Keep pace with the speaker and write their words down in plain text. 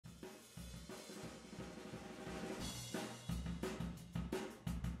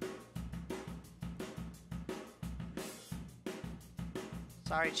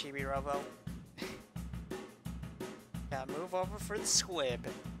Sorry, Chibi Robo. Gotta move over for the squib.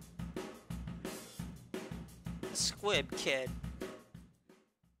 The squib kid.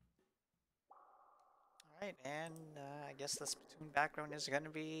 Alright, and I guess the Splatoon background is gonna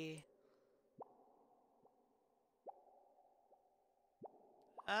be...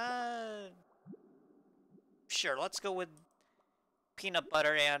 Sure, let's go with peanut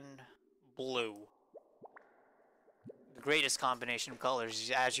butter and blue. The greatest combination of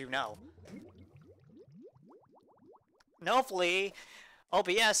colors, as you know. And hopefully,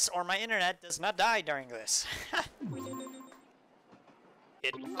 OBS or my internet does not die during this.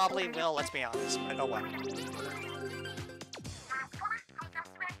 It probably will, let's be honest, but oh well.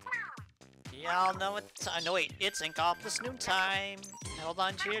 Y'all know it's... no wait, it's ink off this noon time. Hold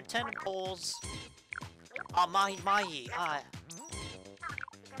on to your tentacles. Oh, mahi,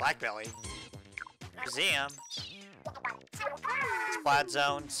 Blackbelly. Museum. Splat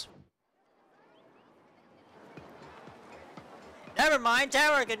Zones. Never mind,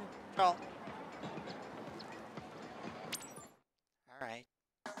 tower control. Alright.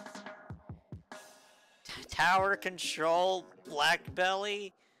 Tower control,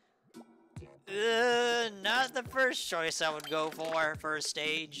 Blackbelly. Not the first choice I would go for a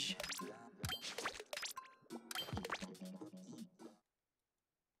stage.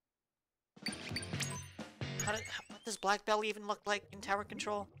 What does Blackbelly even look like in tower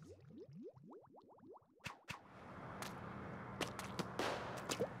control?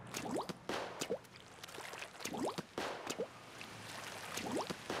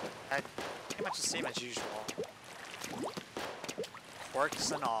 Pretty much the same as usual.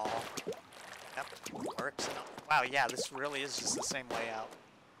 Quirks and all. Yep, quirks and all. Wow, yeah, this really is just the same layout.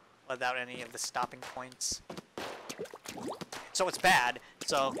 Without any of the stopping points. So it's bad,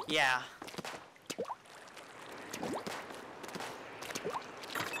 so yeah.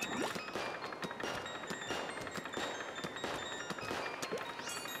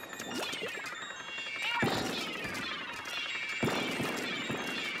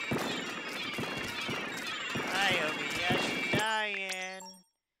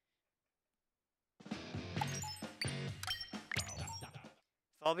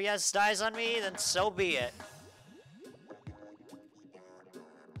 If OBS dies on me, then so be it.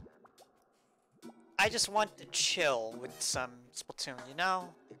 I just want to chill with some Splatoon, you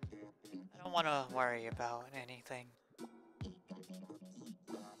know? I don't want to worry about anything.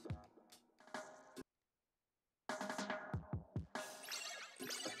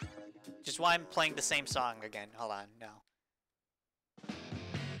 Just why I'm playing the same song again. Hold on, no.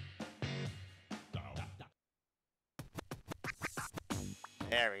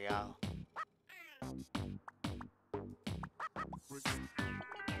 There we go.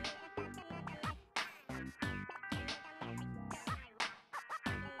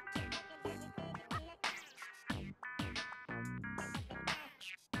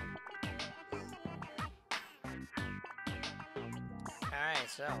 Alright,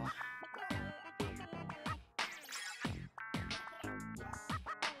 so...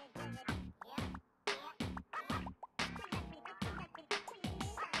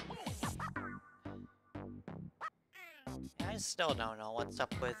 I still don't know what's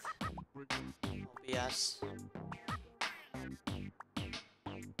up with OBS.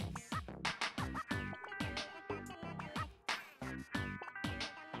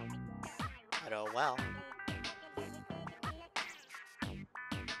 But oh well.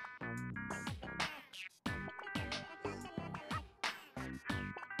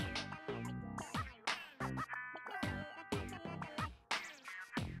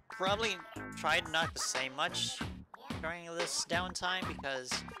 Probably tried not to say much during this downtime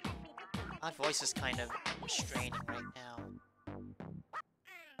because my voice is kind of straining right now.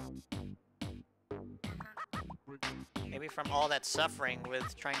 Maybe from all that suffering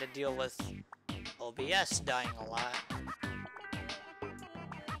with trying to deal with OBS dying a lot.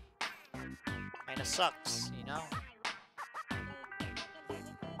 Kinda sucks, you know?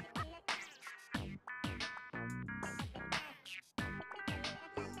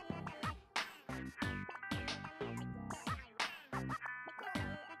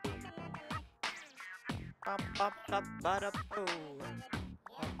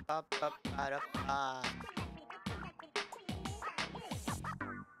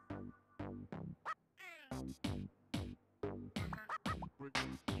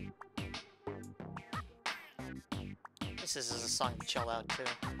 This is a song to chill out to.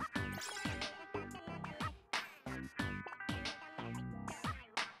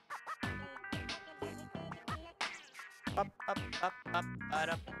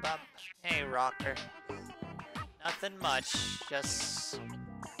 Hey, rocker. Nothing much, just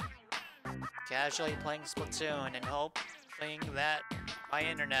casually playing Splatoon and hoping that my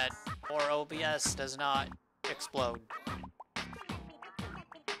internet or OBS does not explode.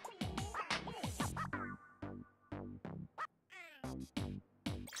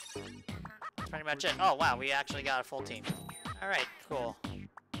 That's pretty much it. Oh wow, we actually got a full team. Alright, cool.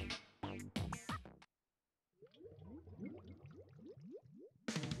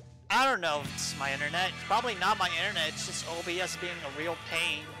 I don't know if it's my internet. It's probably not my internet, it's just OBS being a real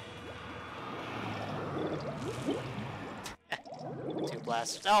pain. 2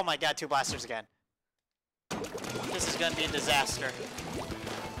 blasters. Oh my god, 2 blasters again. This is gonna be a disaster.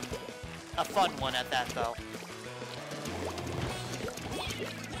 A fun one at that, though.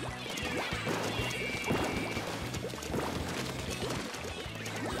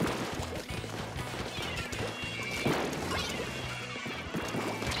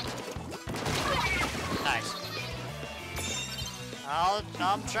 Nice.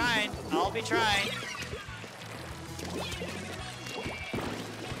 I'm trying. I'll be trying.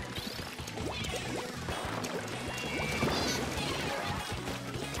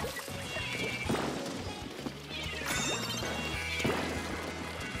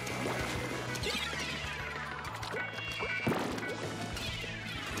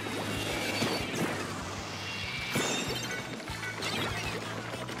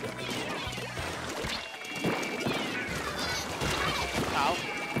 Ow.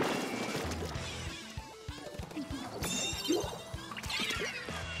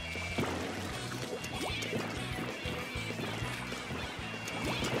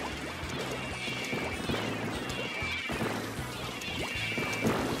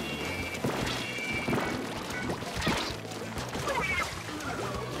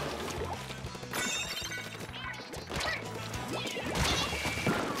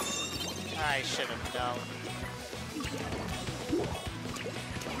 I should have known.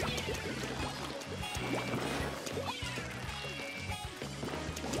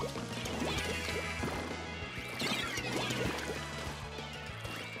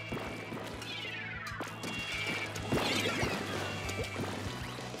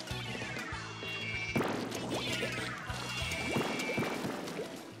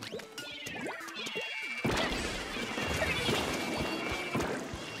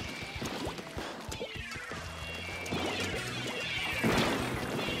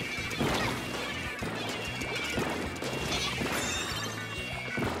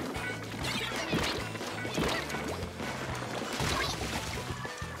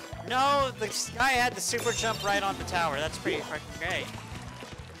 No, this guy had the super jump right on the tower. That's pretty freaking great.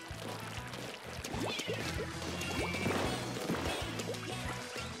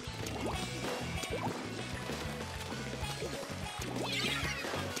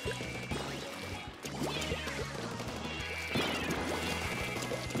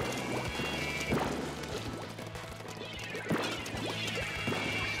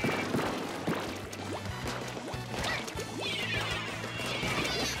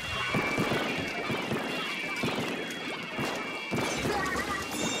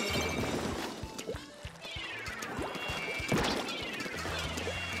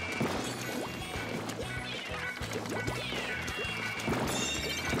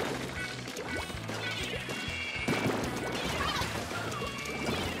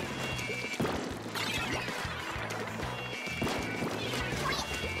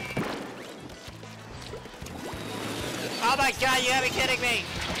 Oh my god, you gotta be kidding me!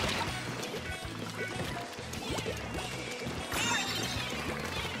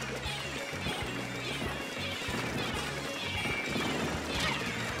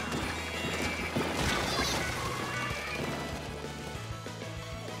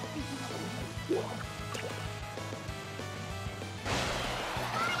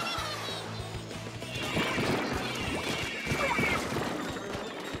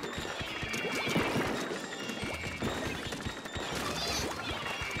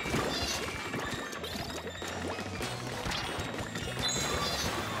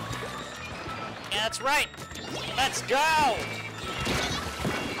 That's right! Let's go!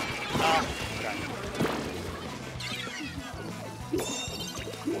 Oh, okay.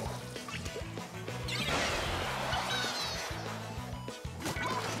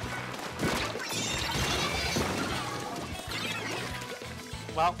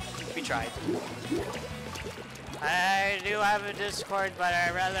 Well, we tried. I do have a Discord, but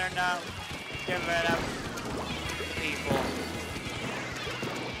I'd rather not give it up to people.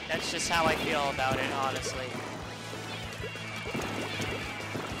 That's just how I feel about it, honestly.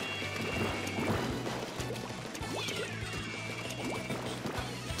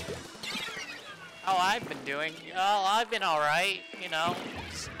 Oh, I've been alright, you know.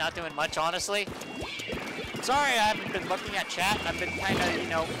 Not doing much, honestly. Sorry, I haven't been looking at chat. I've been kind of, you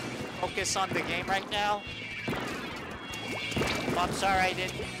know, focused on the game right now. I'm sorry I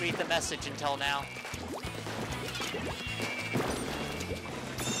didn't read the message until now.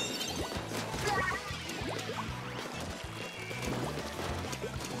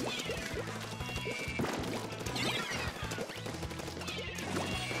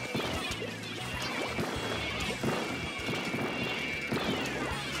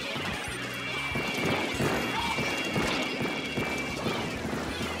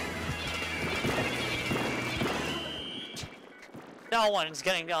 No one's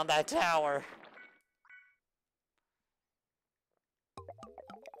getting down that tower.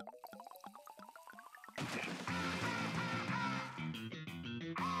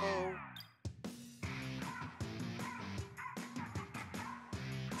 Oh.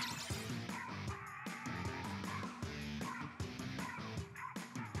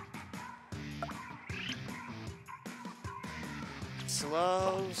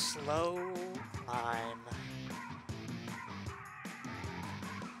 Slow, slow climb.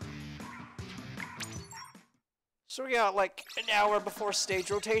 So we got like an hour before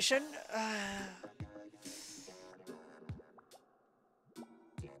stage rotation.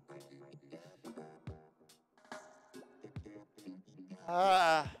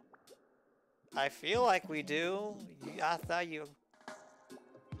 I feel like we do. I thought you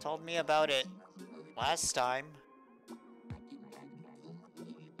told me about it last time.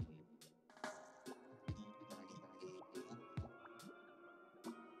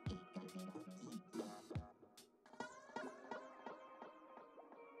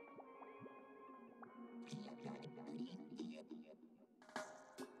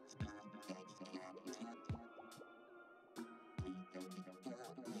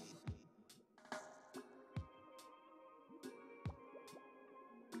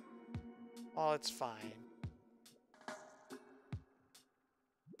 Oh, it's fine.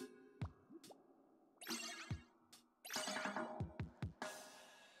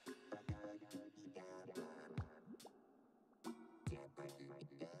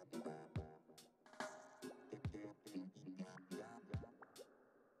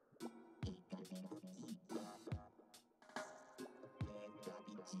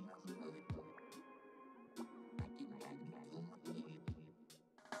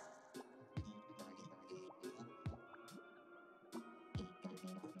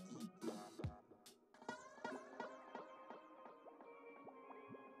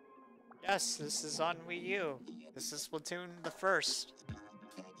 Yes, this is on Wii U. This is Splatoon the first.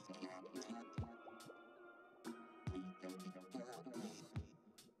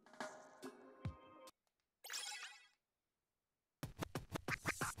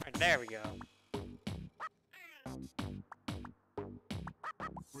 Alright, there we go.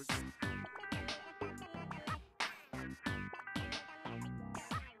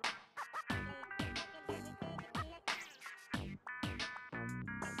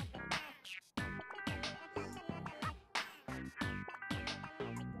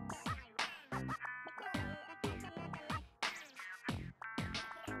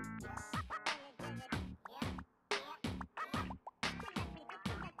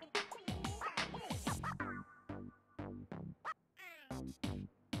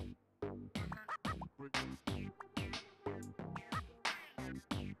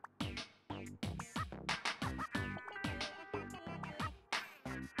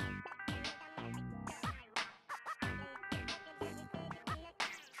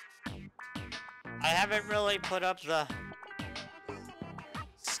 I haven't really put up the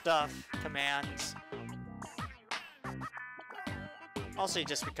stuff commands. Also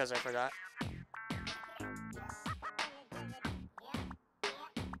just because I forgot.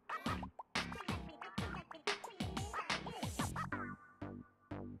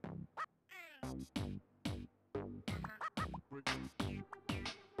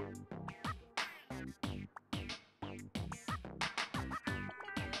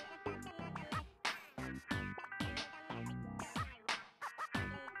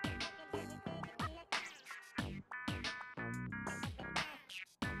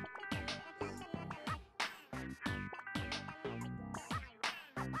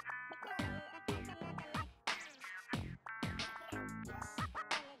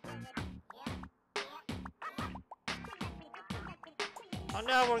 Oh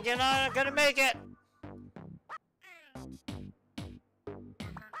no, we're not gonna make it!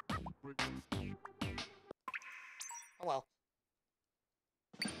 Oh well.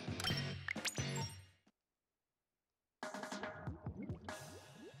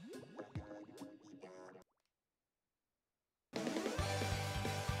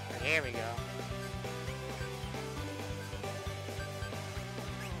 Here we go.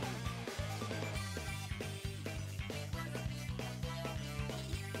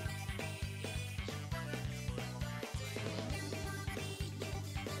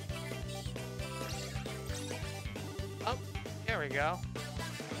 Oh, here we go.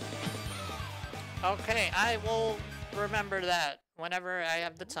 Okay, I will remember that whenever I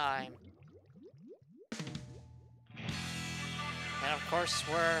have the time. And of course,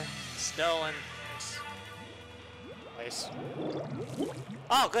 we're still in this place.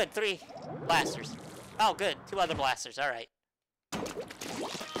 Oh, good, 3 blasters. Oh, good, 2 other blasters, alright.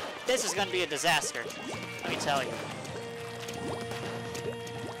 This is gonna be a disaster, let me tell you.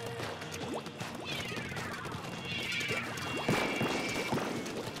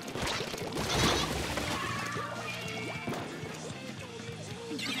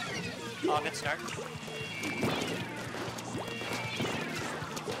 Oh, good start.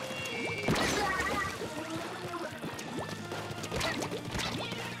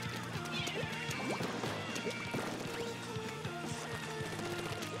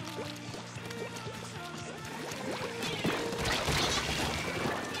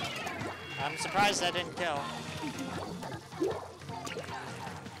 I'm surprised that didn't kill.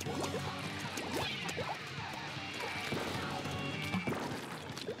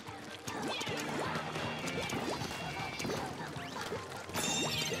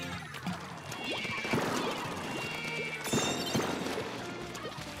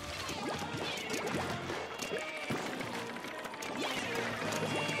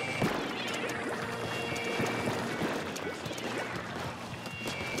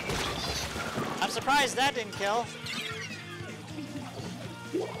 I'm surprised that didn't kill.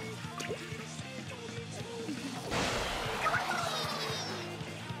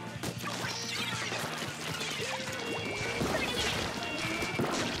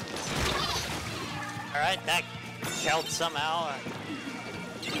 Alright, that killed somehow.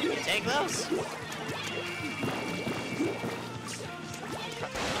 Take those.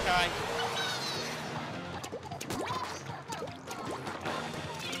 Alright.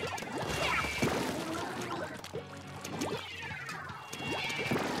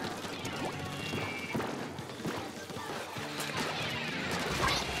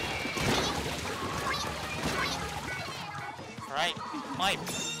 Alright, Mike.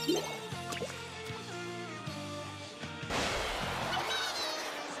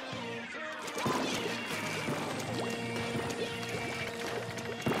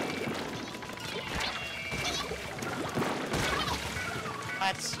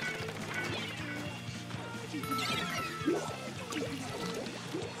 Let's...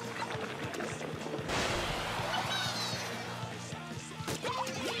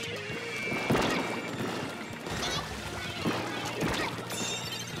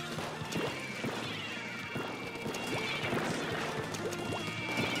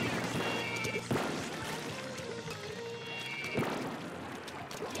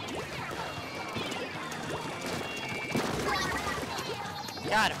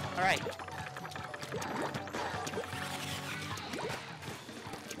 Got him. All right.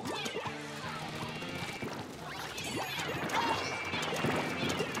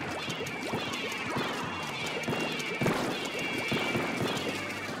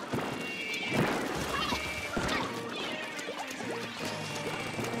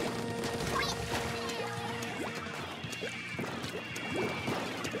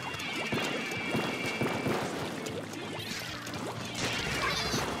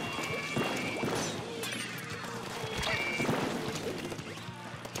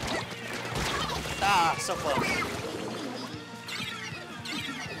 Ah, so close.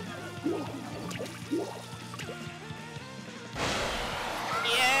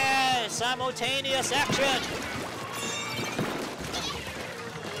 Yeah, simultaneous action.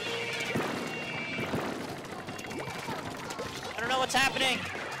 I don't know what's happening.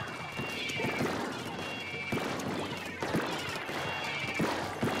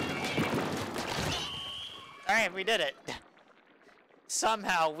 All right, we did it.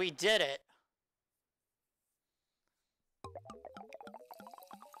 Somehow we did it.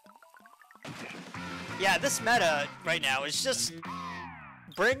 Yeah, this meta right now is just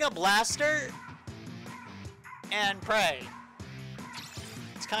bring a blaster and pray.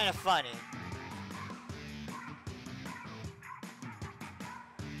 It's kind of funny.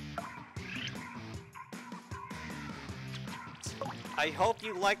 I hope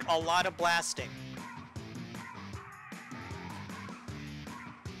you like a lot of blasting.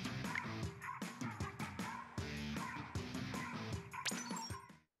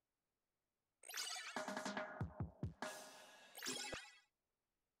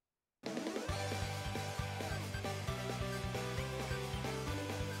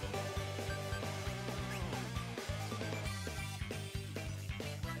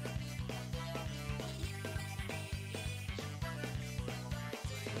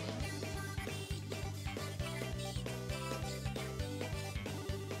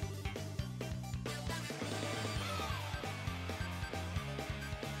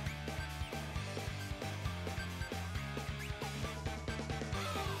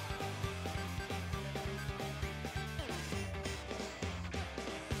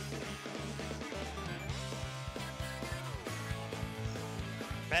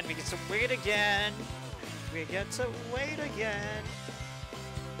 Man, we get to wait again. We get to wait again.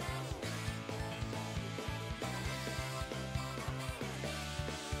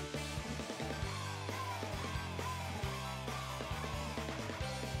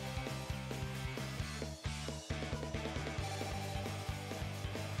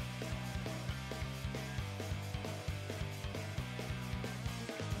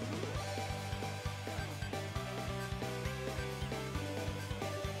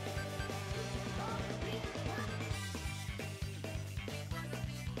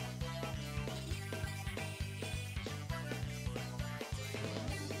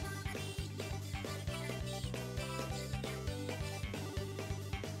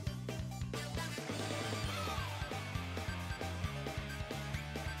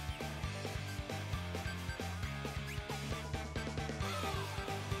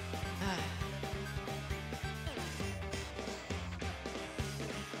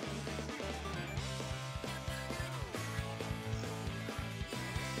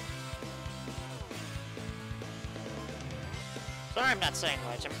 Sorry I'm not saying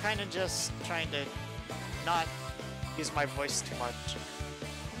much. I'm kind of just trying to not use my voice too much.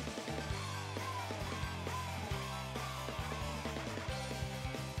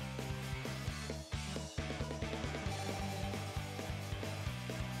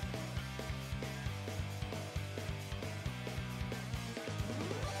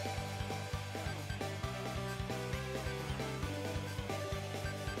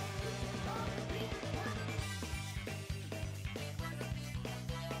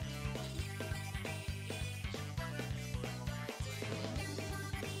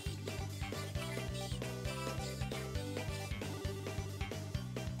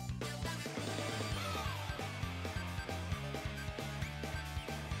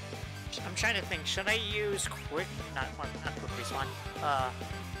 I'm trying to think, should I use not quick respawn,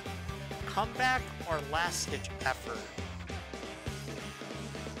 comeback or last ditch effort?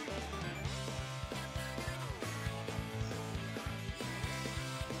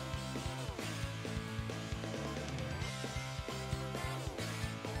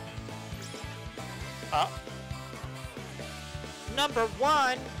 Number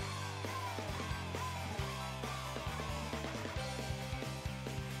one!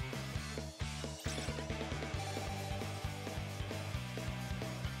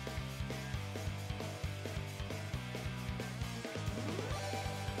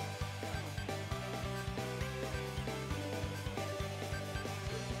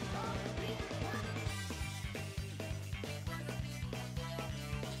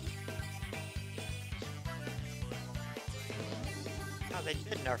 Oh, they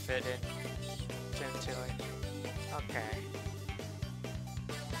did nerf it in Gen 2. Okay.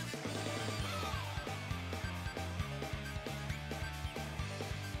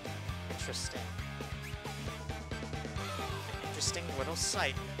 Interesting. An interesting little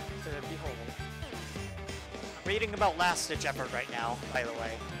sight to behold. I'm reading about Last Ditch Effort right now, by the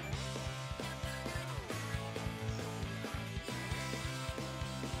way.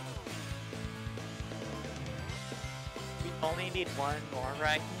 Only need one more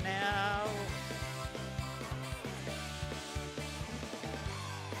right now.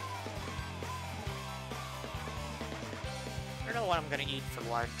 I don't know what I'm gonna eat for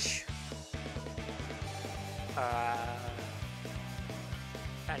lunch. Trying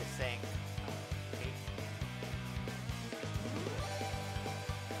to think.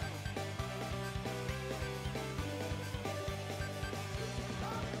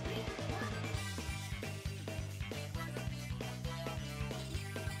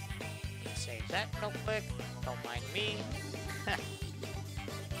 Save that real quick. Don't mind me.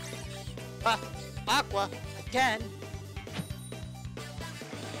 Aqua again.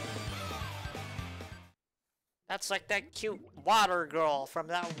 That's like that cute water girl from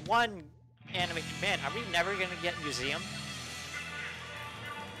that one anime. Man, are we never gonna get museum?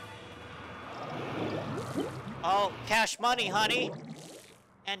 Oh, cash money, honey.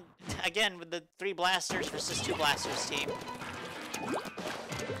 And again with the 3 blasters versus 2 blasters team.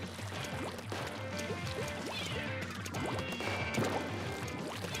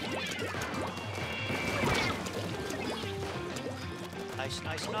 Nice,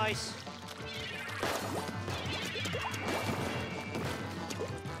 nice, nice.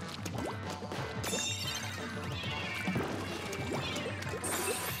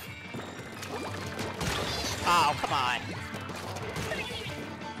 Oh, come on.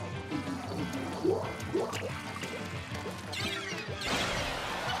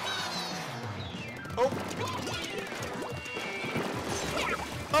 Oh.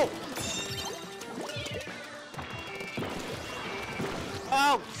 Oh.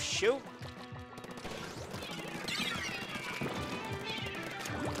 Oh, shoot.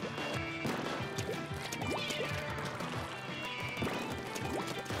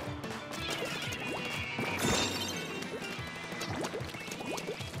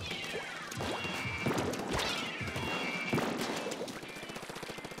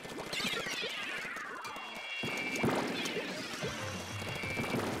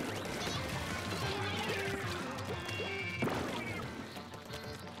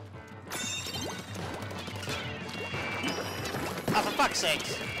 Oh, for fuck's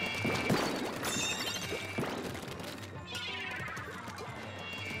sakes.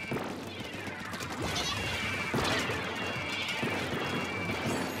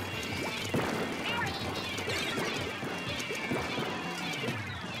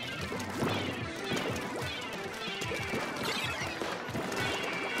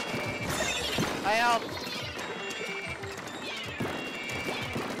 I help.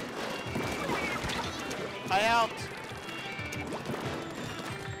 I helped.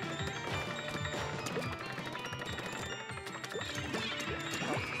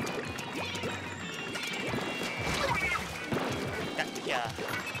 Yeah.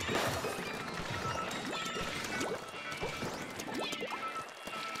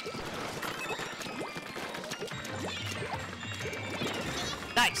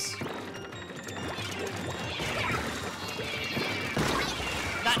 Nice.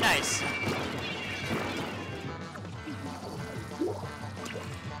 Not nice.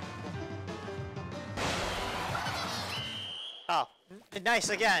 Oh, nice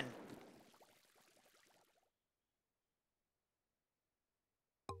again.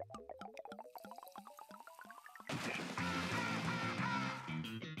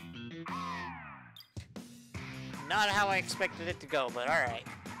 Not how I expected it to go, but alright.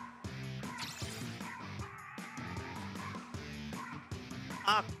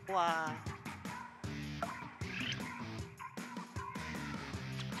 Aqua.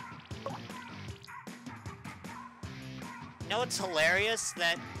 You know what's hilarious?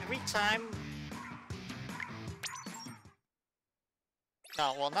 That every time...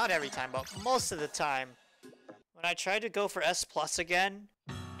 No, well, not every time, but most of the time, when I try to go for S+ again,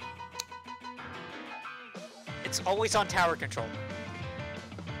 it's always on tower control.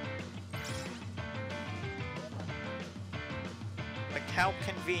 Like, how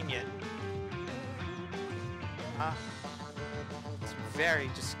convenient. Huh? It's very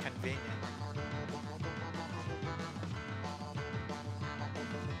just convenient.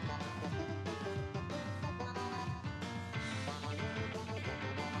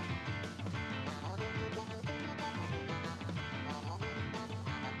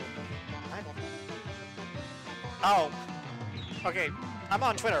 Oh, okay, I'm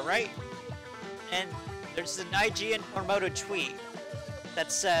on Twitter, right? And there's an IGN promoted tweet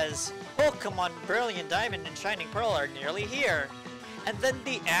that says, Pokemon Brilliant Diamond and Shining Pearl are nearly here. And then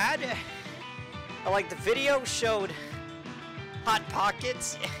the ad, like the video showed Hot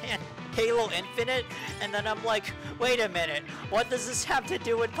Pockets and Halo Infinite, and then I'm like, wait a minute, what does this have to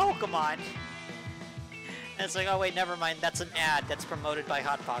do with Pokemon? And it's like, oh wait, never mind, that's an ad that's promoted by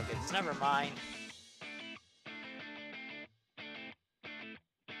Hot Pockets, never mind.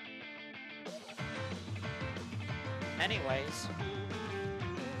 Anyways.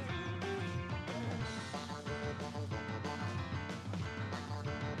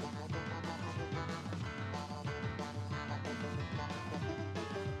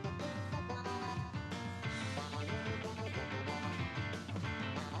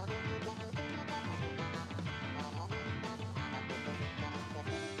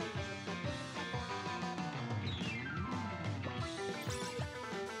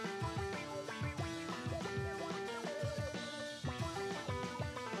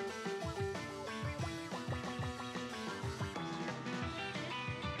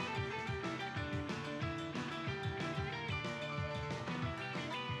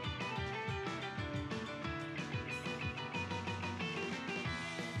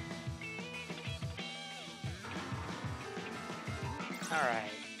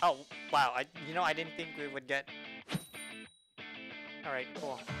 Alright. Oh, wow. You know, I didn't think we would get... Alright,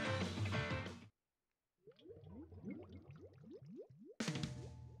 cool.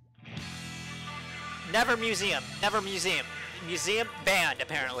 Never museum. Never museum. Museum banned,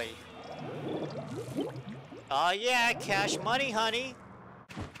 apparently. Oh yeah, cash money, honey.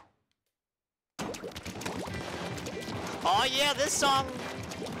 Oh yeah, this song...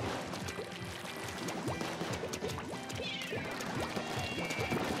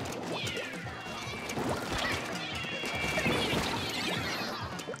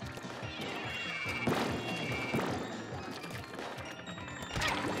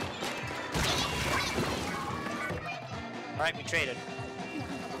 Alright, we traded.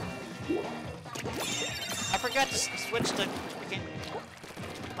 I forgot to switch to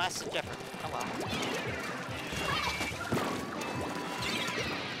plastic different. Oh well.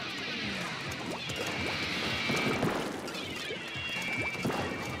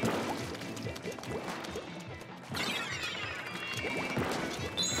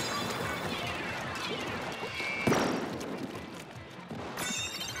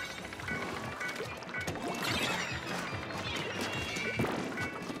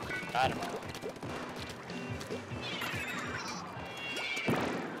 Got him.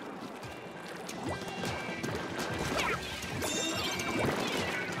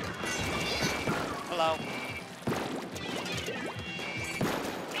 Hello.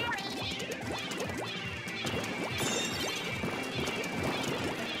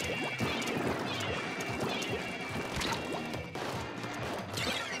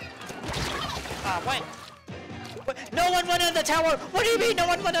 Ah, what? No one went in the tower! What do you mean no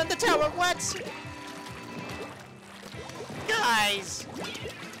one went in the tower? What? Guys!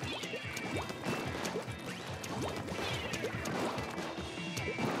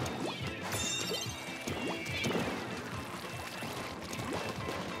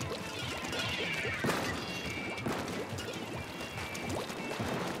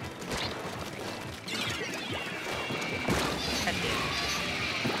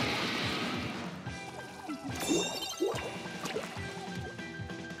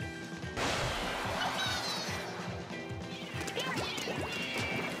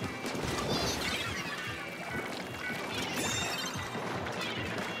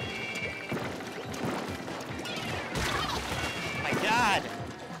 God!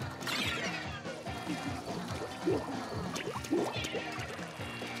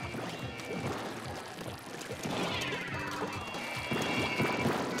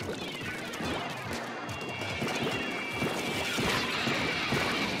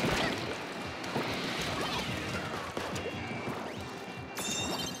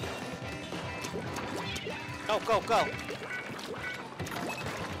 Go, go, go!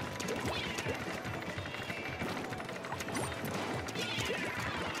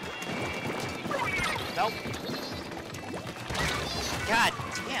 Nope. God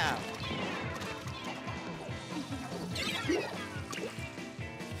damn.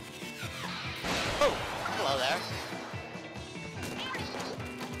 Oh, hello there.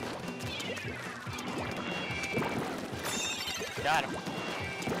 Got him.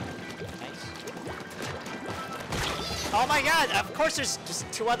 Nice. Oh my god, of course there's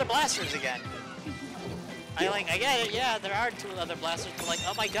just 2 other blasters again. I get it, yeah, there are 2 other blasters, but like,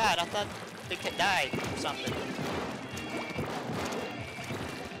 oh my god, I thought they could die or something.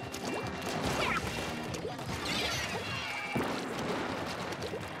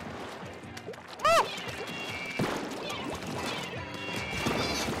 Woo!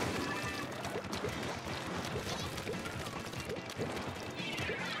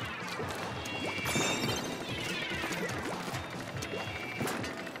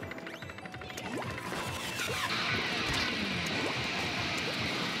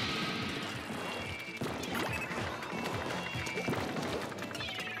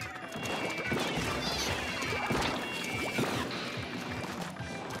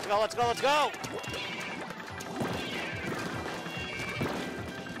 Let's go, let's go!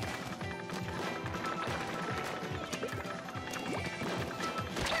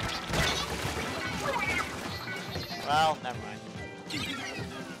 Well, never mind.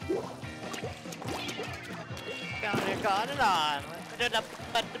 Got it on. Put it up,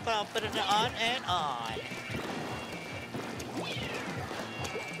 put it on and on.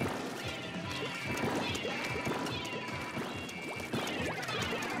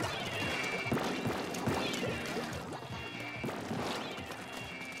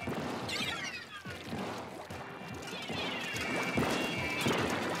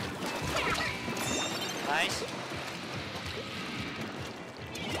 Nice.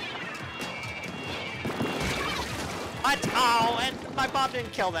 What? Oh, and my bomb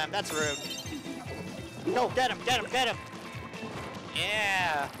didn't kill them. That's rude. No, get him, get him, get him.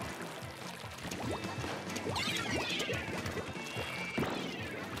 Yeah.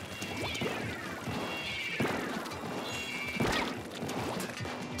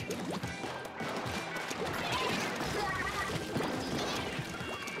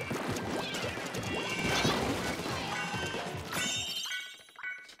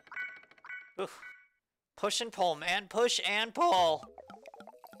 Oof. Push and pull, man. Push and pull.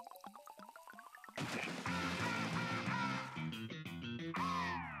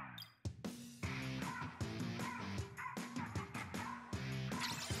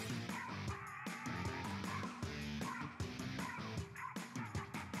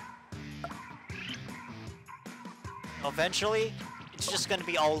 Eventually, it's just gonna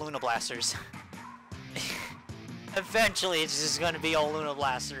be all Luna Blasters. Eventually, it's just gonna be all Luna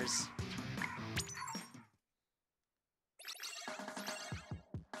Blasters.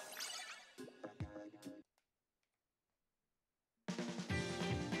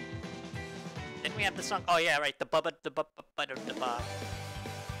 Didn't we have the song? Oh yeah, right. The bubba, the bubba, the ba.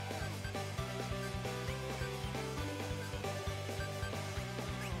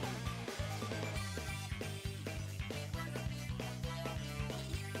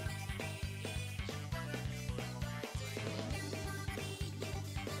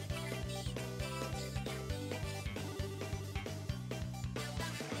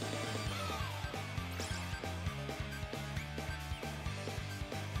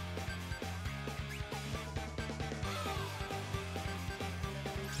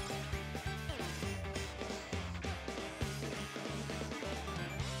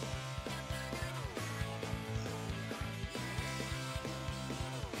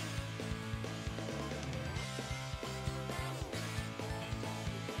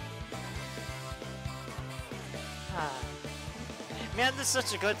 Man, this is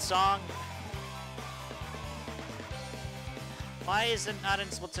such a good song. Why is it not in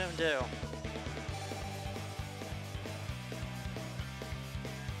Splatoon 2?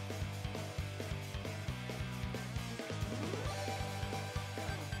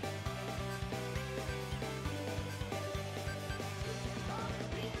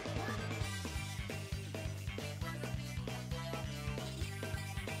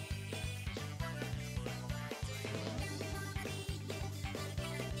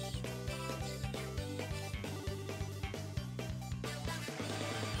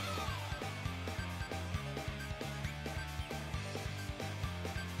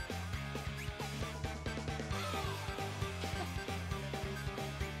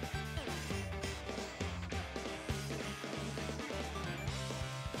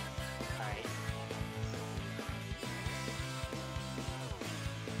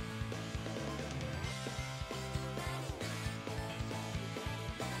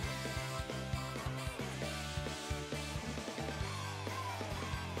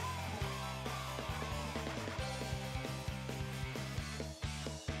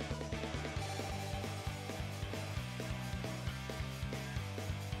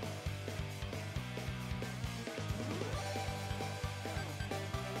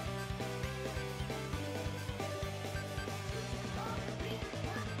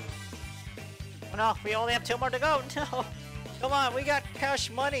 Oh no, we only have 2 more to go. No. Come on, we got Cash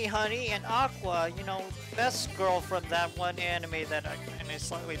Money, honey, and Aqua. You know, best girl from that one anime that I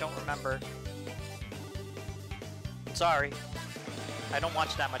slightly don't remember. Sorry. I don't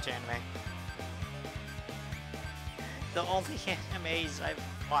watch that much anime. The only animes I've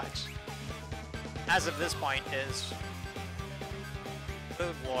watched as of this point is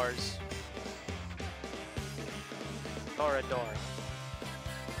Food Wars, Toradora.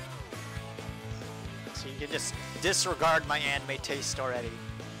 So you can just disregard my anime taste already.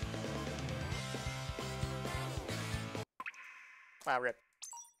 Wow, rip.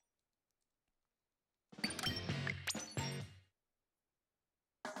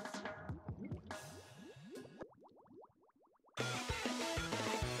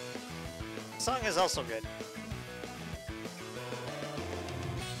 The song is also good.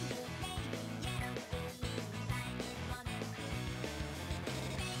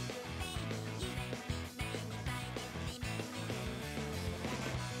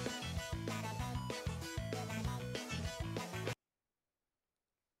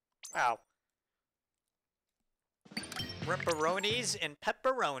 Wow. Ripperonis and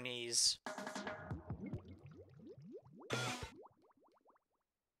pepperonis.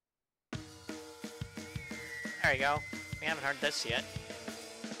 There you go. We haven't heard this yet.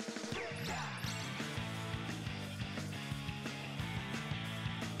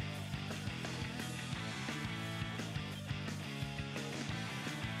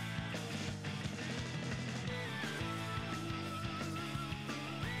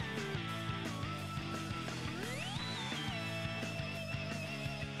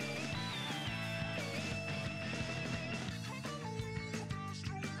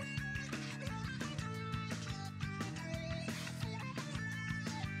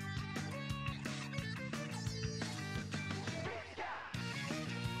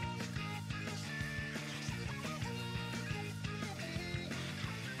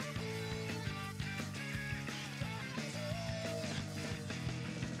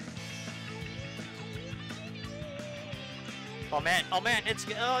 Oh man, it's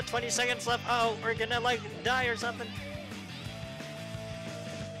 20 seconds left. Oh, we're gonna like die or something.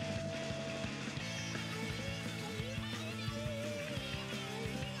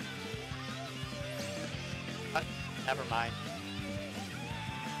 Never mind.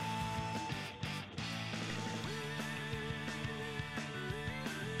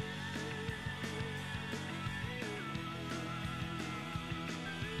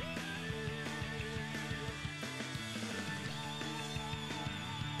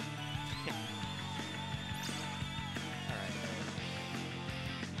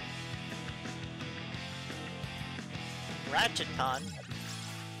 Ratchet Con.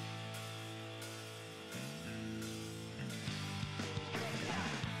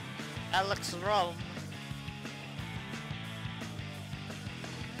 Alex Rome.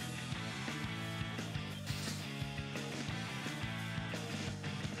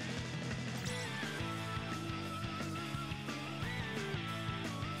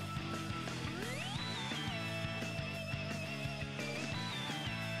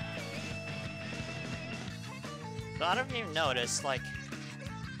 So I don't even notice, like,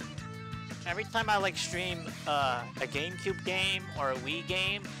 every time I like stream a GameCube game or a Wii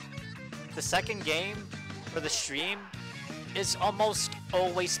game, the second game for the stream is almost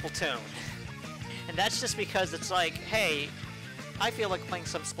always Splatoon. And that's just because it's like, hey, I feel like playing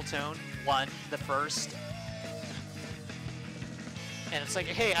some Splatoon 1, the first. And it's like,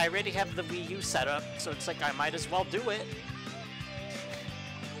 hey, I already have the Wii U set up, so it's like I might as well do it.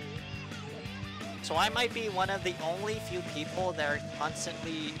 So I might be one of the only few people that are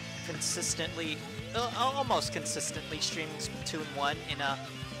constantly, consistently, almost consistently streaming Splatoon 1 in a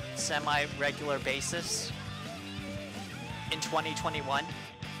semi-regular basis in 2021.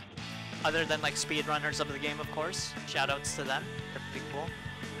 Other than like speedrunners of the game, of course. Shoutouts to them. They're pretty cool.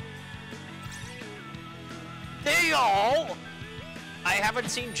 Dio! I haven't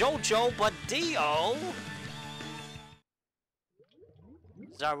seen JoJo, but Dio!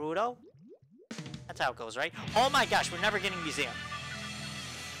 Zaruto? That's how it goes, right? Oh my gosh, we're never getting museum.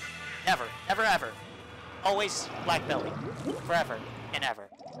 Never. Never ever. Always Black Belly. Forever and ever.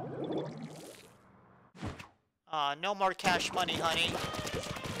 No more cash money, honey.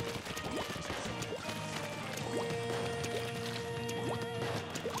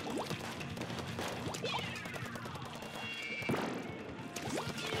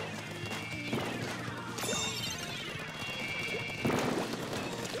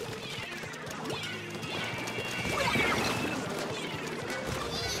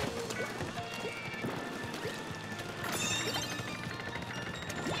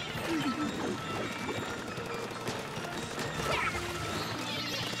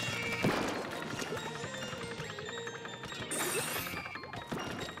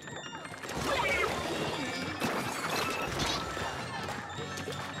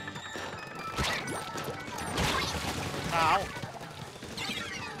 Ow.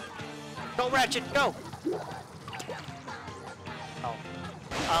 Go, Ratchet, go! Oh.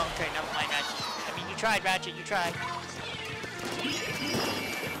 Oh, okay, never mind, Ratchet. I mean, you tried, Ratchet, you tried.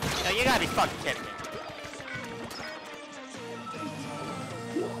 No, you gotta be fucking kidding me.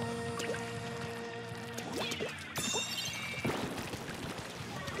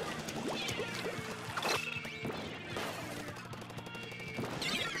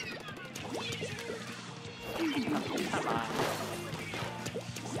 Come on.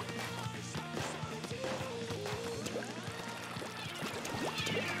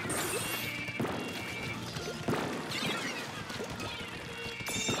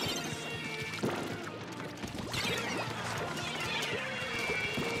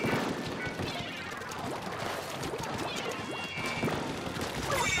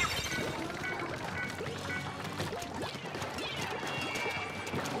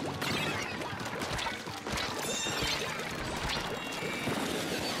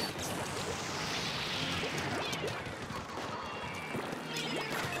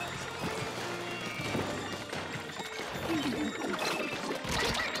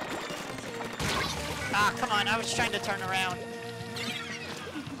 Ah, come on, I was trying to turn around.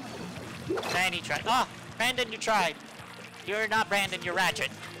 And he tried. Oh, Brandon, you tried. You're not Brandon, you're Ratchet.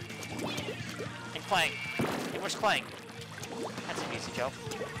 And Clank. Hey, where's Clank? That's an easy joke.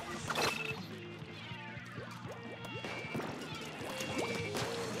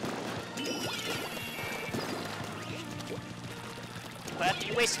 But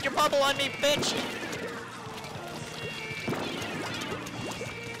you wasted your bubble on me, bitch!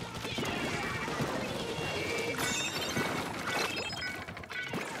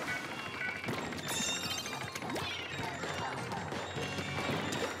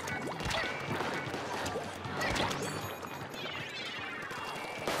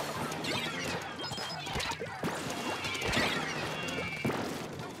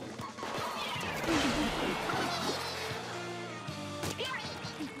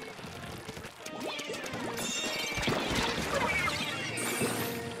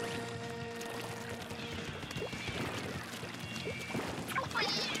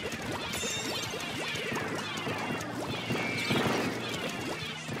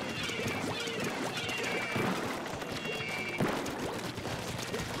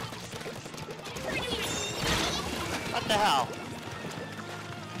 hell?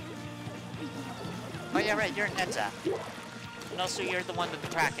 Oh yeah, right, you're Netta. And also you're the one with the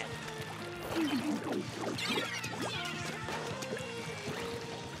Kraken.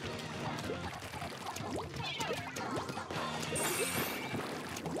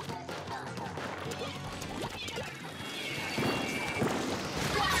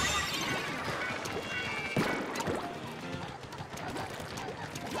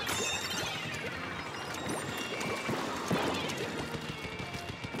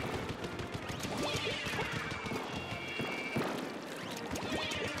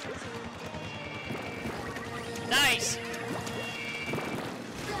 Nice!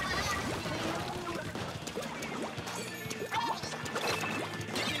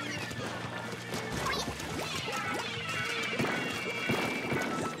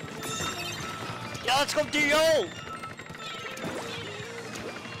 Yeah, let's go DO!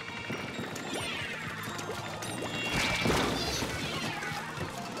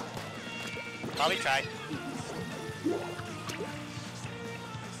 Probably tried.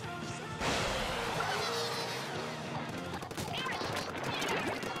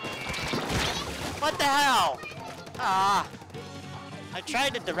 What the hell? Ah. I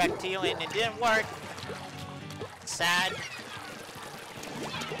tried to direct heal and it didn't work. Sad.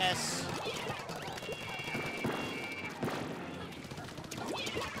 Yes.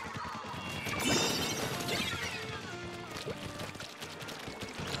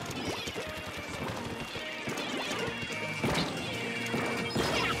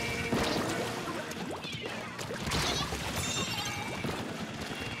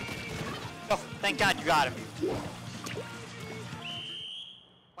 Oh, thank God you got him.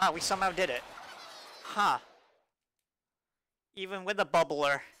 Wow, we somehow did it. Huh. Even with a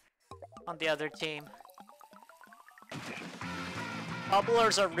bubbler on the other team.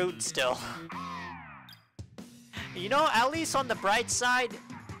 Bubblers are rude still. You know, at least on the bright side,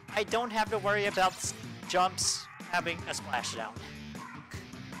 I don't have to worry about jumps having a splashdown.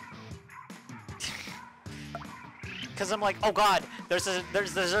 Because I'm like, oh god, there's a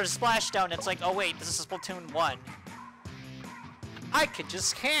splashdown. It's like, oh wait, this is Splatoon 1. I could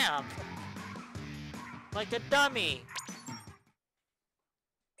just camp like a dummy.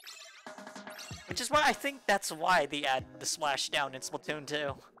 Which is why I think that's why they add the splashdown in Splatoon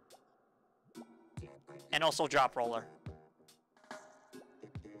 2. And also drop roller.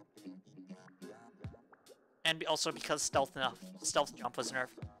 And also because stealth jump was nerfed.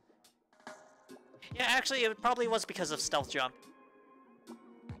 Yeah, actually, it probably was because of stealth jump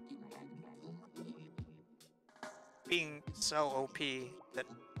being so OP that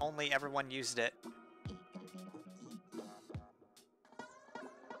only everyone used it.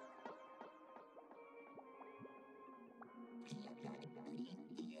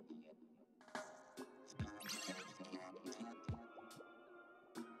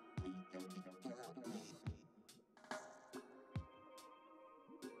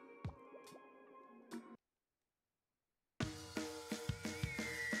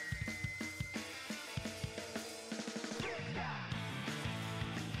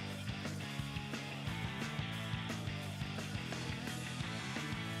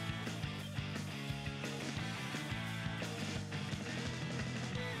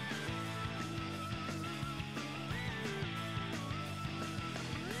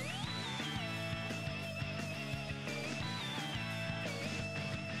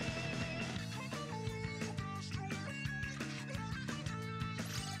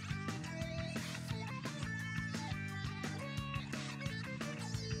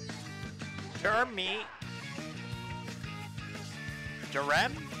 Jeremy.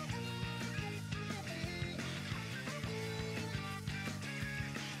 Jerem?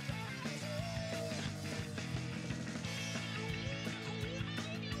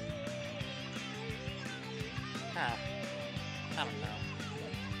 Huh. I don't know.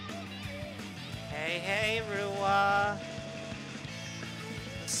 Hey, Rua.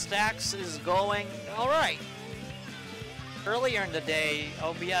 Stacks is going alright. Earlier in the day,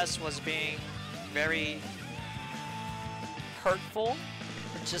 OBS was being very hurtful,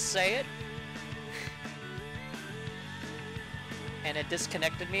 let's just say it. And it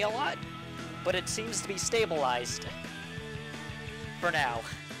disconnected me a lot, but it seems to be stabilized. For now.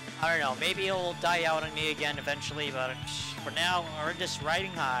 I don't know, maybe it'll die out on me again eventually, but for now, we're just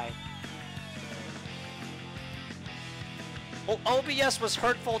riding high. Well, OBS was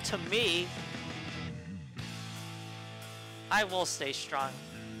hurtful to me. I will stay strong.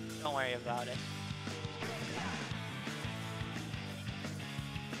 Don't worry about it.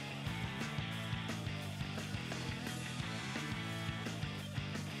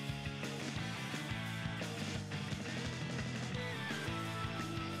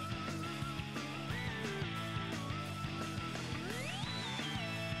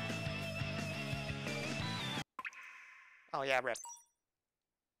 Oh yeah, rip.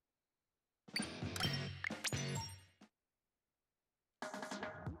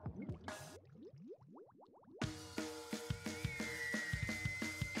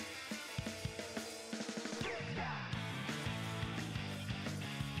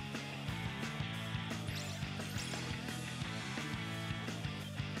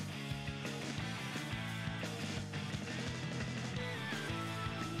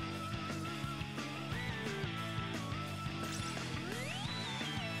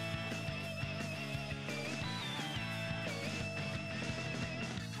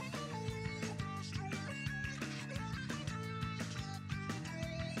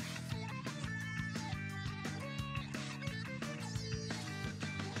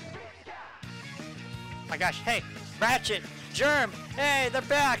 My gosh, hey, Ratchet, Germ, hey, they're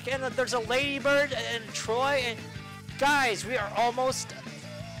back, and there's a Ladybird and Troy, and guys, we are almost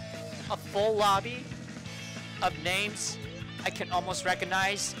a full lobby of names I can almost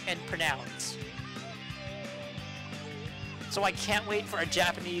recognize and pronounce. So I can't wait for a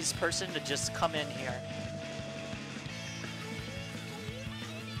Japanese person to just come in here.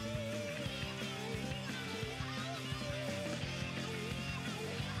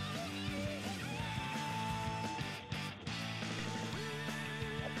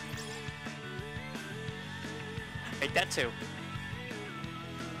 Make that too.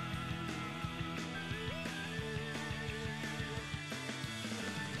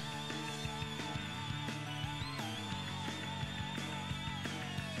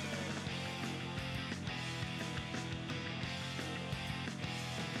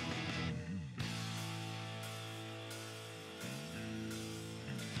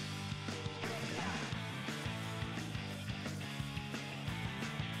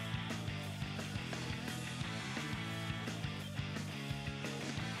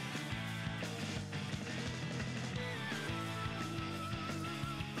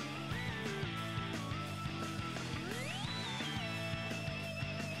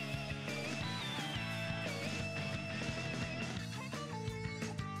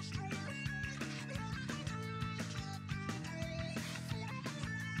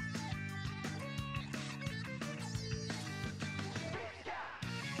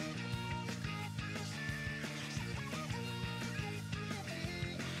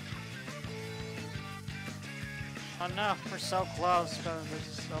 Oh no, we're so close, but we're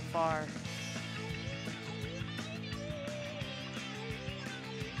so far.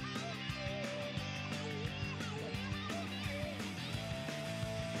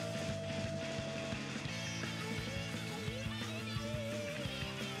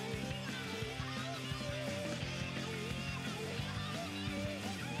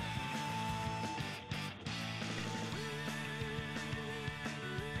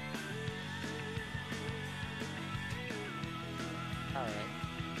 Alright.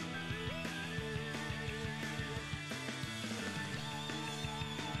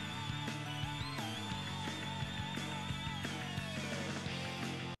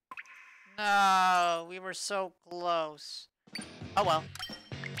 No, we were so close. Oh well.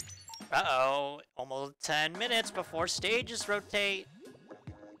 Uh-oh, almost 10 minutes before stages rotate.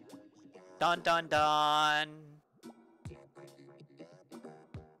 Dun dun dun.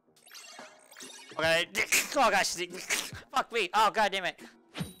 Okay. Oh gosh. Fuck me. Oh god damn it.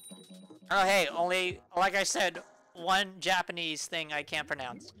 Oh hey, only, like I said, one Japanese thing I can't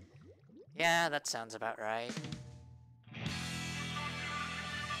pronounce. Yeah, that sounds about right.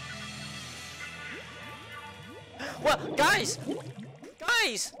 Well, guys!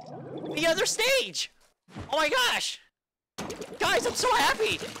 Guys! The other stage! Oh my gosh! Guys, I'm so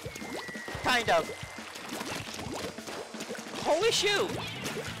happy! Kind of. Holy shoot!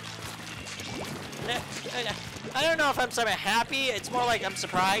 I don't know if I'm so happy, it's more like I'm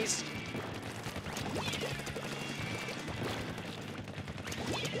surprised.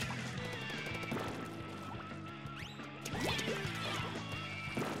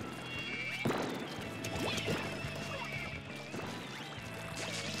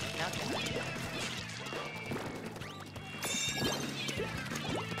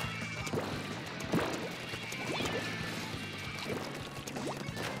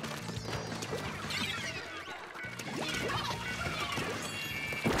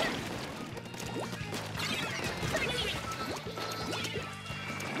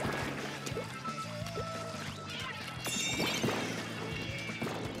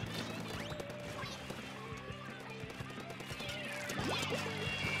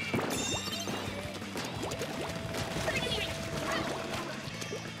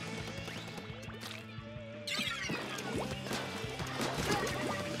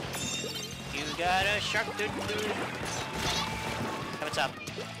 Got a shark doo doo. What's up?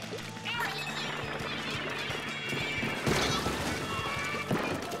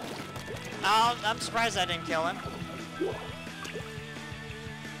 Oh, I'm surprised I didn't kill him.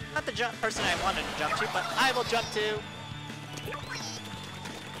 Not the person I wanted to jump to, but I will jump to.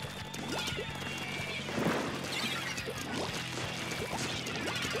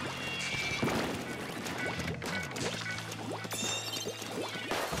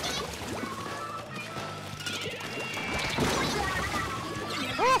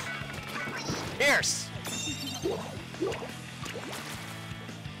 Pierce!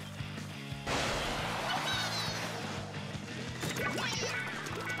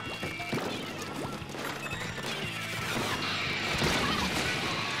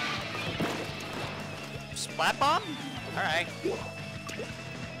 Splat bomb? Alright.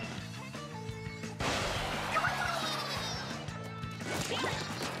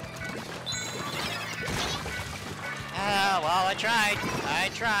 Ah, well, I tried. I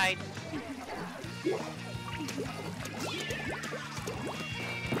tried.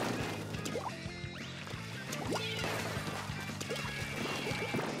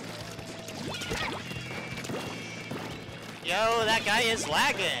 Yo, that guy is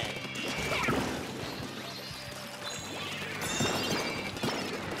lagging.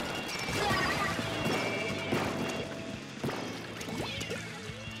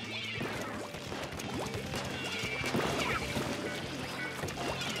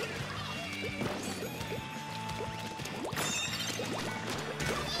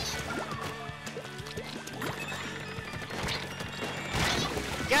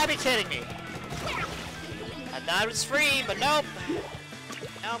 You gotta be kidding me. I thought it was free, but nope.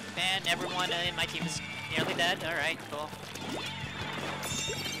 Nope, and everyone in my team is nearly dead. Alright, cool.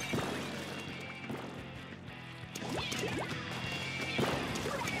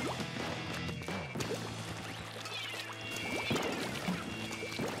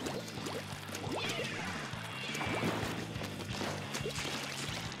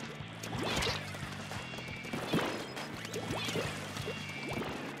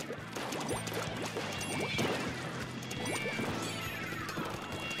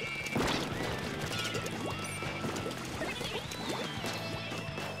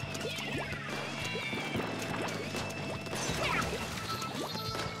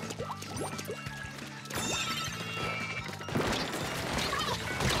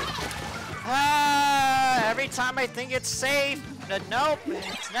 Every time I think it's safe, but nope,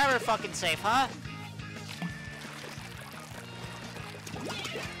 it's never fucking safe, huh?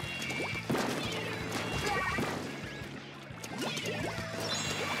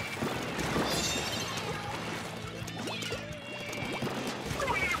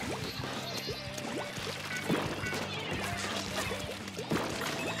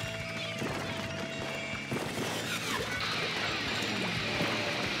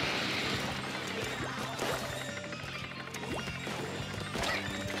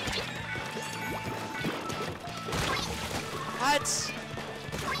 What?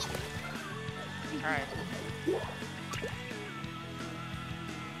 Alright.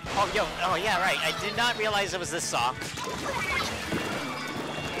 Oh, yo, oh yeah, right. I did not realize it was this song.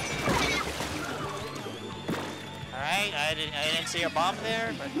 Alright, I didn't see a bomb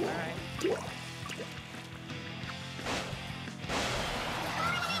there, but alright.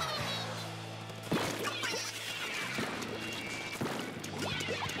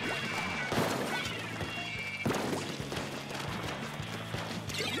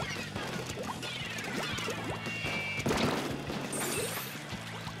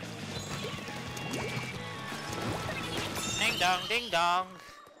 Ding dong, ding dong.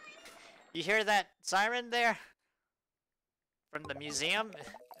 You hear that siren there? From the museum?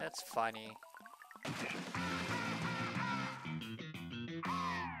 That's funny.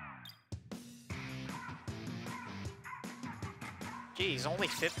 Geez, only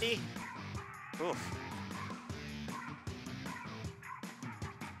 50? Oof.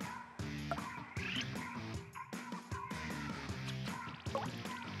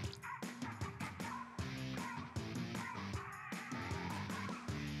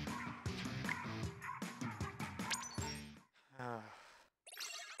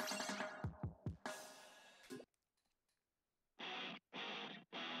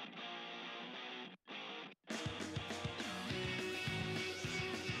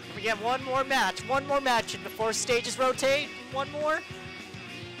 We have one more match, and before stages rotate. One more.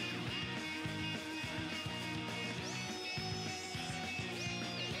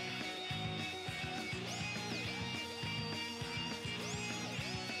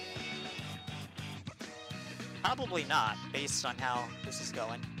 Probably not, based on how this is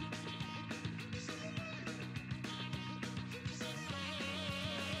going.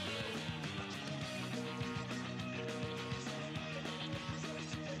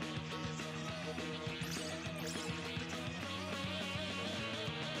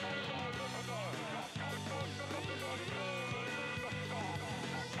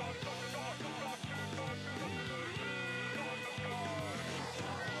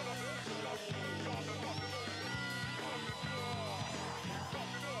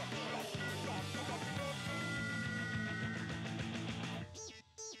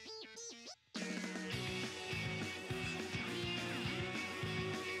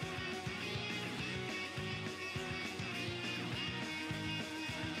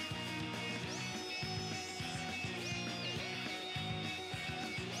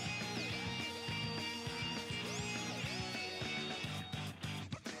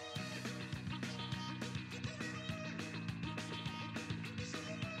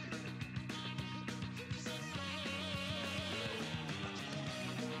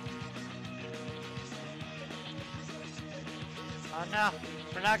 Oh no,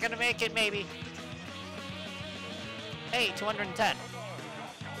 we're not gonna make it, maybe. Hey, 210.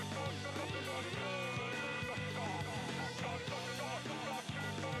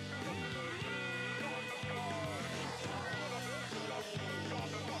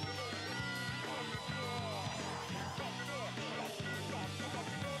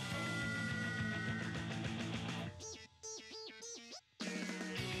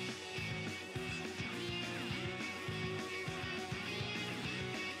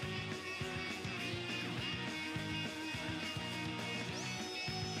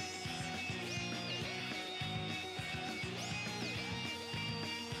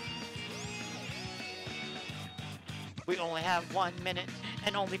 We only have 1 minute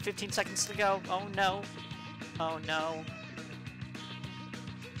and only 15 seconds to go. Oh no. Oh no.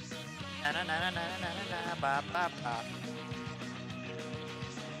 Na na na na na na na ba ba ba.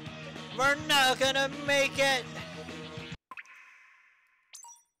 We're not gonna make it.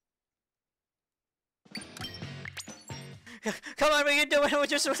 Come on, we can do it. We're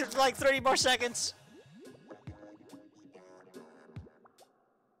just like 30 more seconds.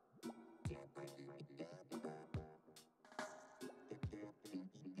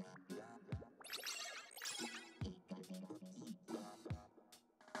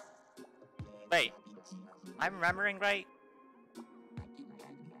 Wait, I'm remembering right?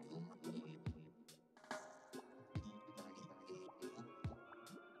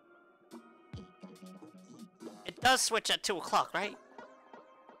 It does switch at 2 o'clock, right?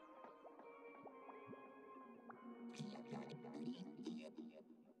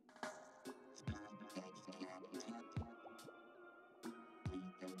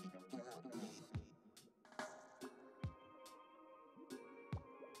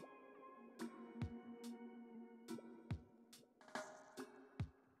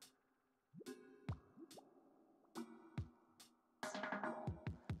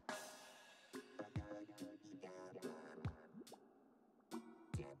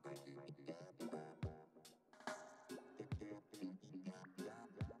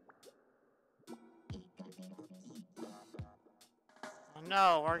 Oh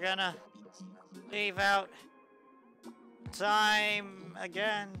no, we're gonna leave out time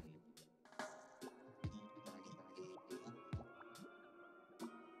again.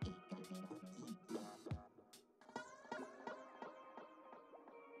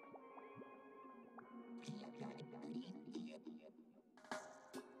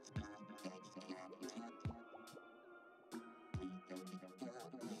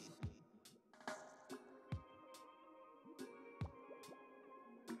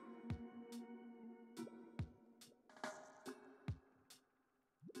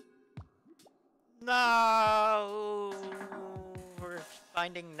 No! We're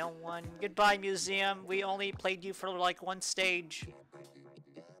finding no one. Goodbye, museum. We only played you for like 1 stage.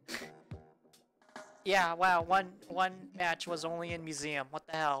 Yeah, wow, one match was only in museum. What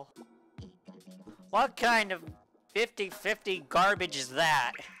the hell? What kind of 50-50 garbage is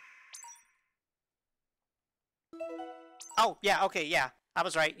that? Oh, yeah, okay, yeah. I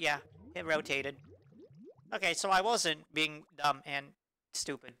was right, yeah. It rotated. Okay, so I wasn't being dumb and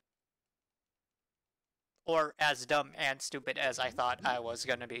stupid. Or as dumb and stupid as I thought I was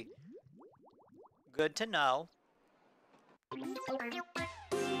gonna be. Good to know.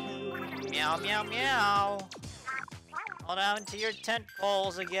 Meow, meow, meow. Hold on to your tent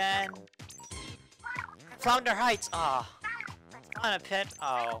poles again. Flounder Heights. Ah. Oh. On a pit.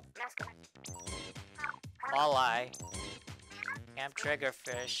 Oh. Walleye. Camp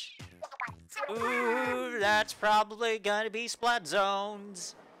Triggerfish. Ooh, that's probably gonna be Splat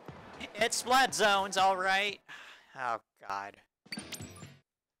Zones. It's Splat Zones, alright. Oh, God.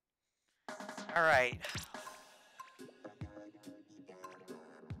 Alright.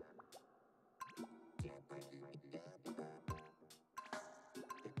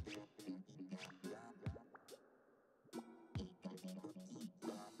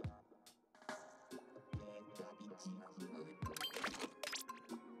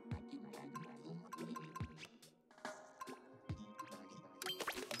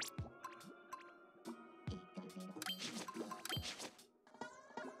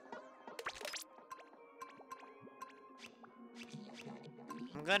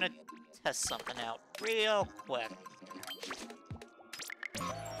 I'm gonna test something out real quick.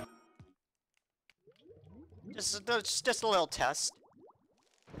 Just a little test.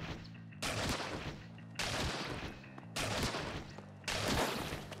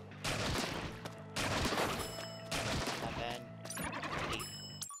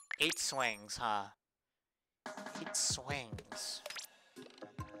 Eight swings, huh? 8 swings.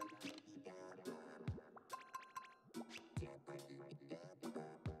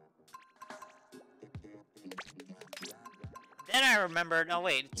 Then I remembered, oh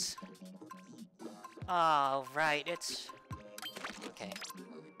wait, it's... Oh, right, it's... Okay.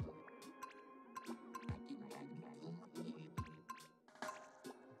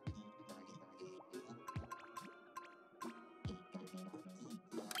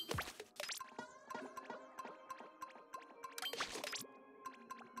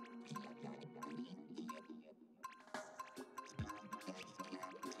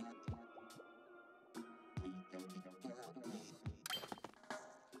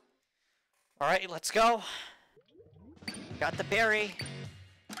 Alright, let's go. Got the berry.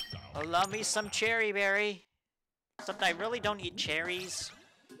 Oh, love me some cherry berry. Except I really don't eat cherries.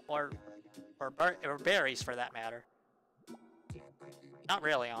 Or berries, for that matter. Not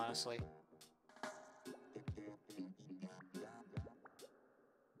really, honestly.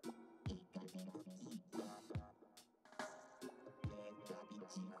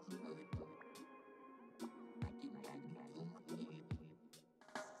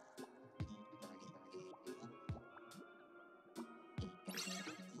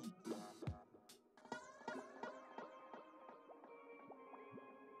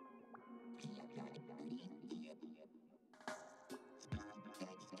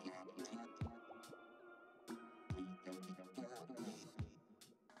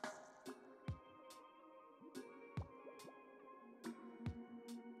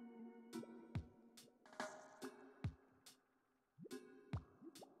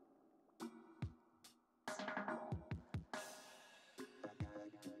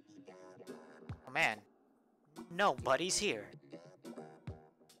 Oh man, nobody's here.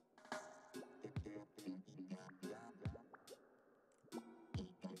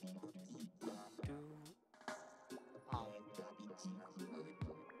 Oh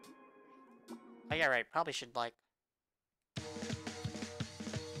yeah, right, probably should like...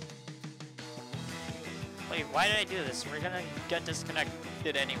 Wait, why did I do this? We're gonna get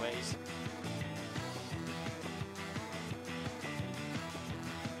disconnected anyways.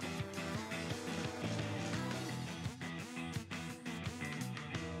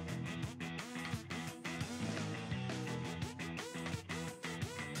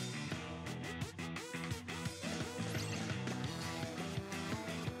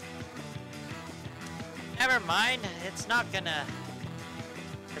 Never mind, it's not gonna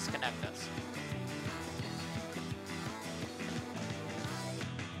disconnect us.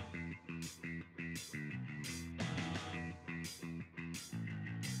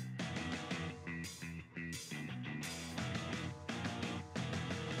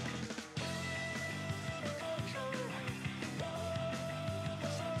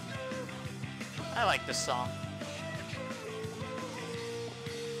 I like this song.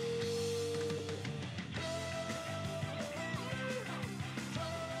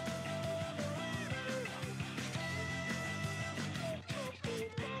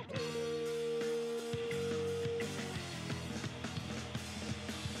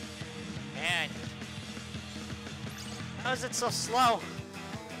 Man, how is it so slow?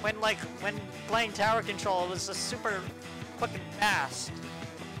 When playing tower control, it was just super quick and fast.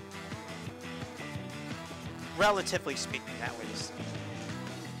 Relatively speaking, that was.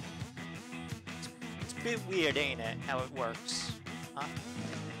 It's a bit weird, ain't it, how it works? Huh?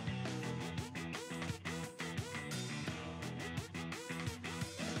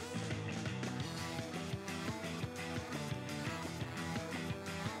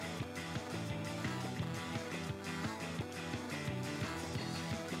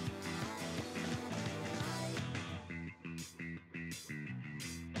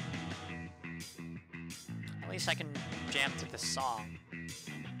 At least I can jam to this song.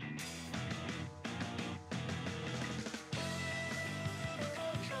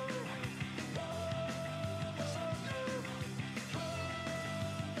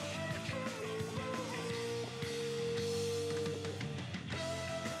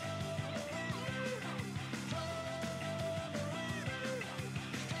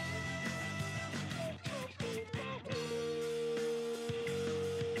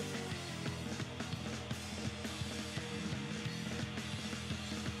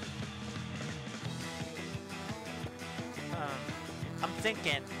 I'm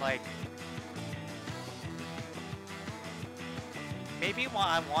thinking, like, maybe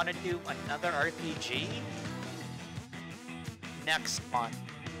I want to do another RPG next month.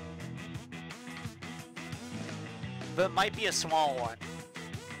 But it might be a small one.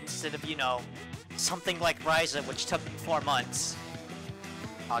 Instead of, you know, something like Ryza, which took 4 months.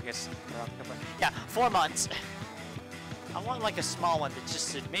 August, or October. Yeah, 4 months. I want like a small one that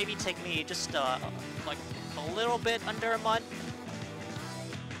just maybe take me just like a little bit under a month.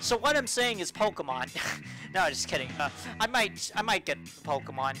 So what I'm saying is Pokemon. No, just kidding. I might get the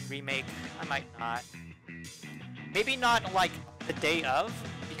Pokemon remake. I might not. Maybe not like the day of,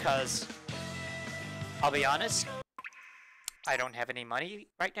 because I'll be honest, I don't have any money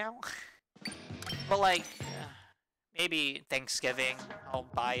right now. But like, maybe Thanksgiving, I'll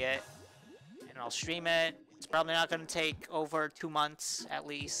buy it and I'll stream it. It's probably not gonna take over 2 months at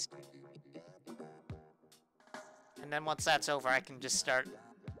least. And then once that's over, I can just start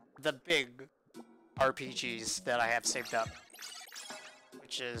the big RPGs that I have saved up,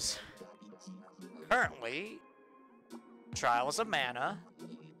 which is currently Trials of Mana.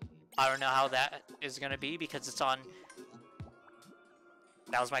 I don't know how that is gonna be because it's on.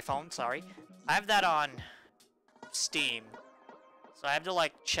 That was my phone, sorry. I have that on Steam, so I have to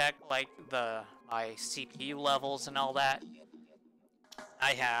like check like my CPU levels and all that.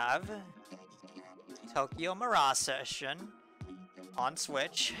 I have Tokyo Mirage Session on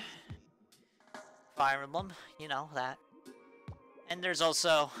Switch, Fire Emblem, you know that, and there's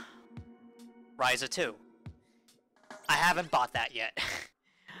also Ryza 2. I haven't bought that yet.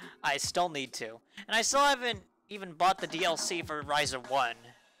 I still need to, and I still haven't even bought the DLC for Ryza 1.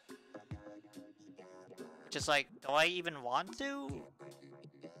 Just like, do I even want to?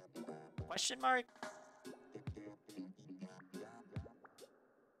 Question mark?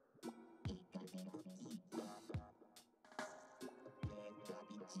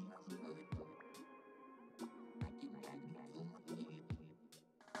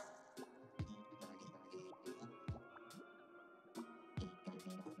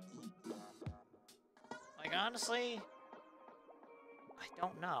 Like, honestly, I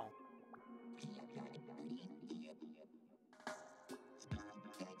don't know.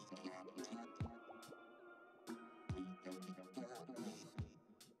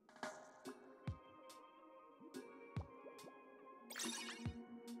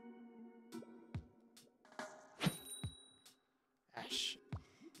 Gosh.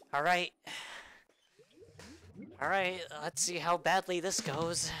 Alright. Alright, let's see how badly this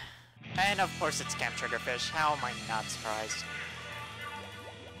goes. And of course it's Camp Triggerfish. How am I not surprised?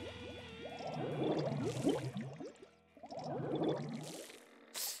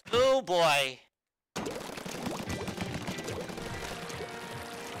 Oh boy!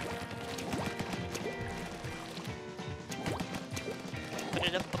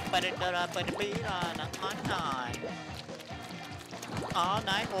 All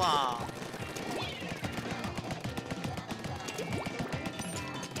night long.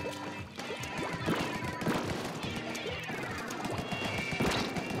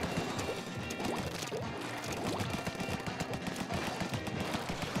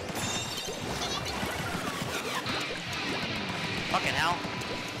 Fucking hell.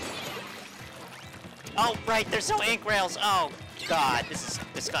 Oh, right, there's no ink rails. Oh, God, this is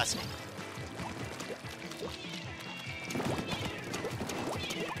disgusting.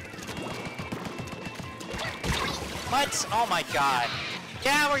 What? Oh my God.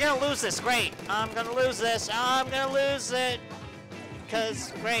 Yeah, we're gonna lose this. Great. I'm gonna lose this. I'm gonna lose it.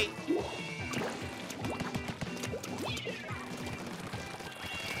 Because, great.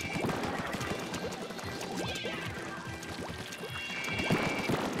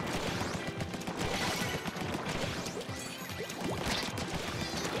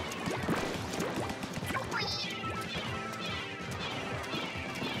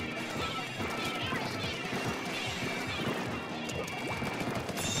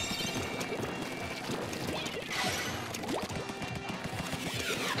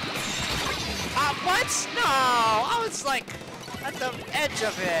 What? No! I was like at the edge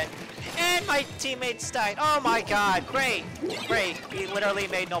of it. And my teammates died. Oh my God, great. Great. We literally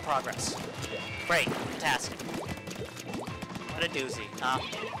made no progress. Great. Fantastic. What a doozy, huh?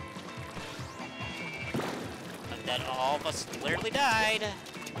 And then all of us literally died.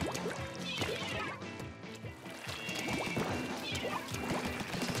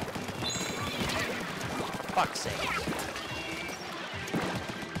 Fuck's sake.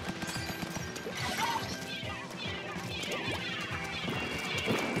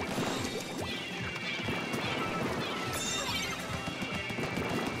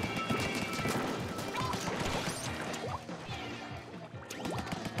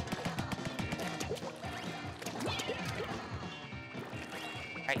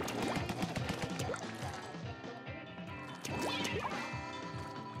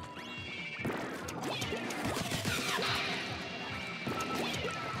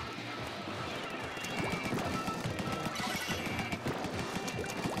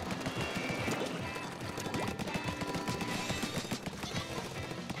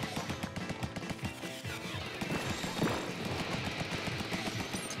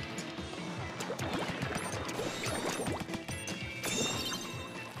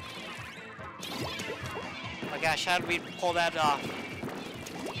 gosh, how did we pull that off?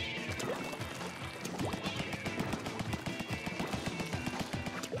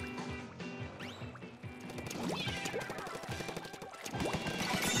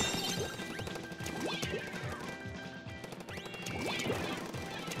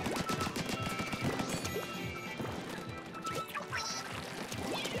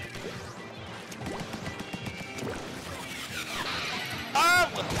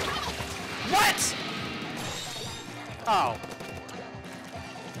 What? Oh.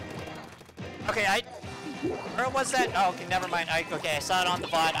 Okay, where was that? Oh, okay, never mind. Okay, I saw it on the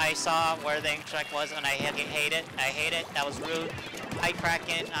bot. I saw where the ink check was, and I hate it. I hate it. That was rude. Hi,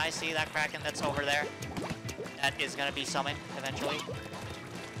 Kraken. I see that Kraken that's over there. That is gonna be summoned eventually.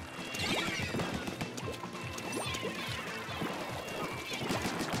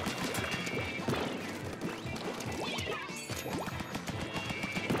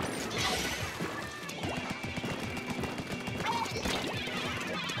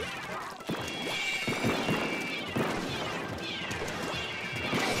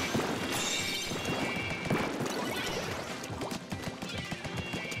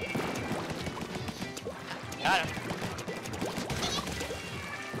 Got him.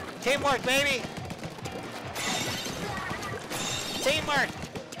 Teamwork, baby! Teamwork!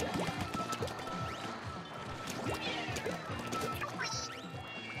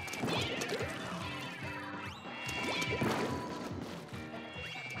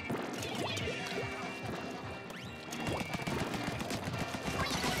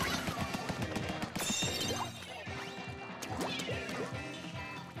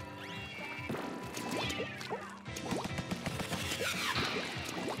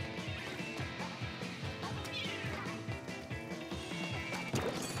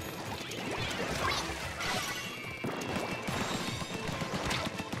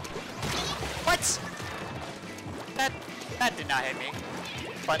 What? That did not hit me.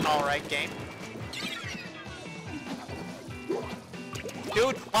 But alright, game.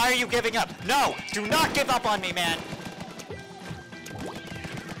 Dude, why are you giving up? No! Do not give up on me, man!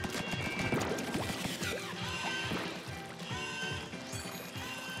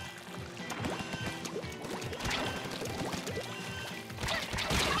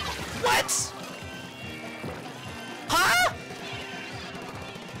 What? Huh?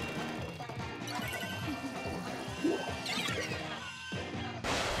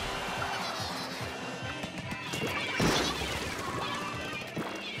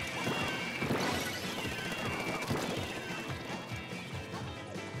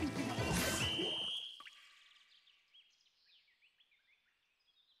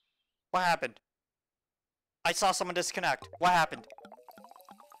 What happened? I saw someone disconnect. What happened?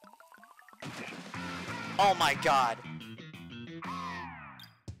 Oh my god.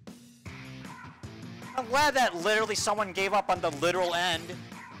 I'm glad that literally someone gave up on the literal end.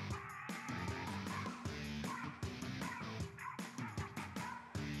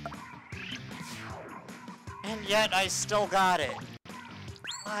 And yet I still got it.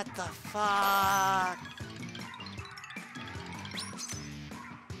 What the fuck?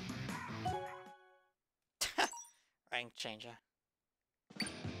 Rank changer.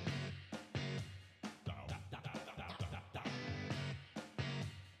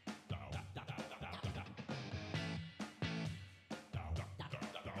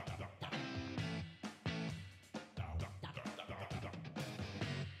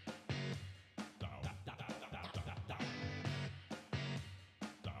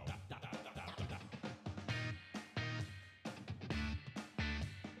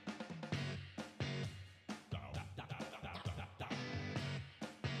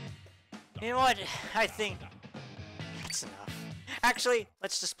 You know what? I think that's enough. Actually,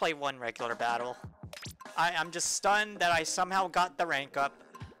 let's just play one regular battle. I'm just stunned that I somehow got the rank up.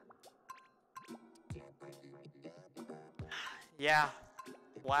 Yeah.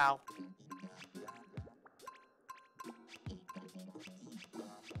 Wow.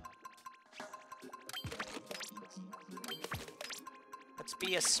 Let's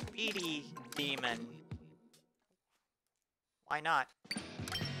be a speedy demon. Why not?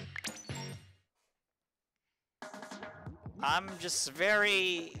 I'm just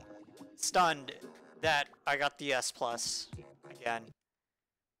very stunned that I got the S+ again.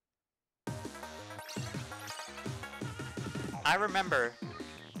 I remember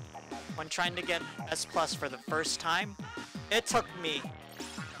when trying to get S+ for the first time, it took me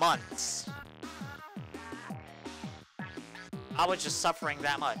months. I was just suffering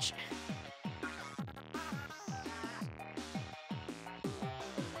that much.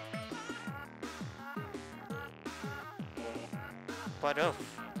 But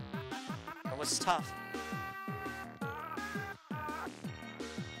oof, it was tough.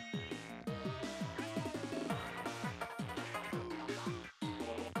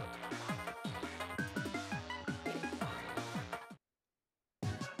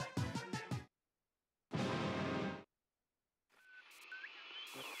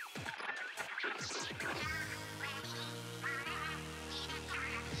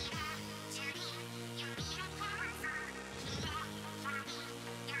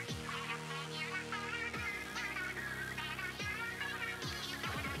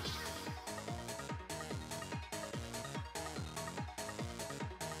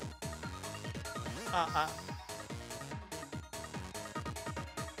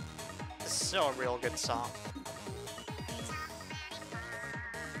 This is still a real good song.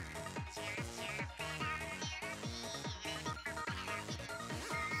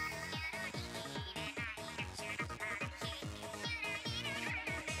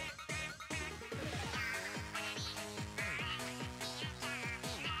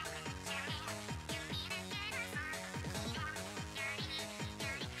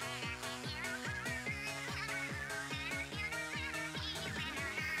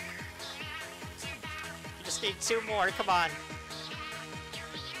 Just need 2 more, come on.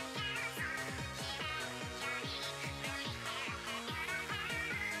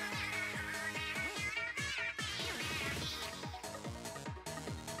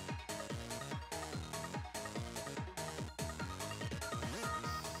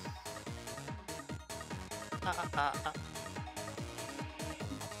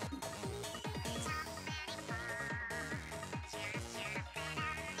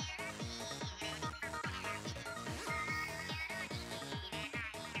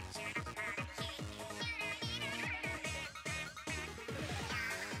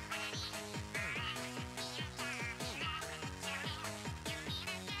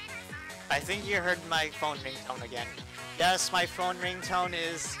 I think you heard my phone ringtone again. Yes, my phone ringtone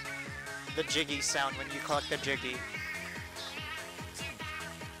is the jiggy sound when you collect a jiggy.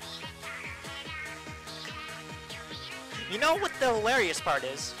 You know what the hilarious part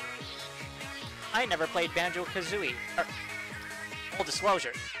is? I never played Banjo-Kazooie. Full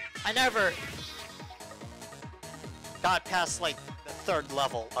disclosure, I never got past like the 3rd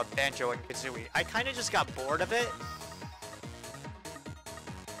level of Banjo and Kazooie. I kind of just got bored of it.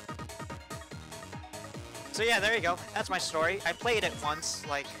 So yeah, there you go. That's my story. I played it once,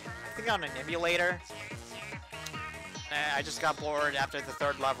 like, I think on an emulator. I just got bored after the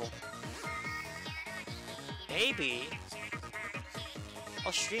 3rd level. Maybe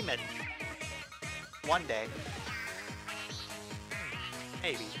I'll stream it one day.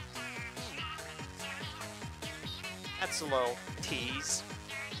 Maybe. That's a little tease.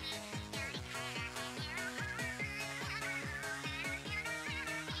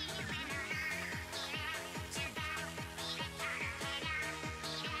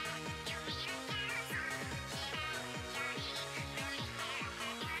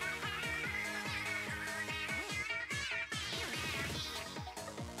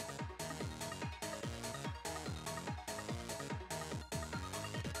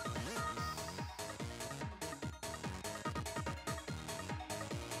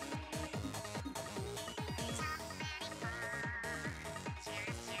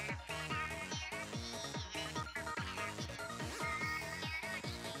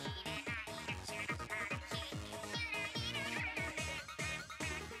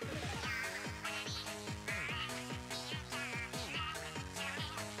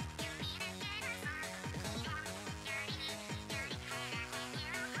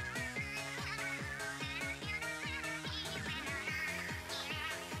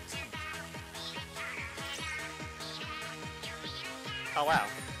 Oh wow.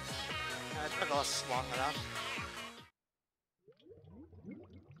 It took us long enough.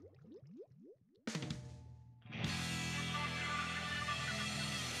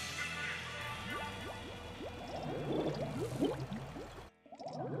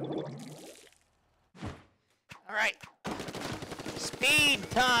 Alright.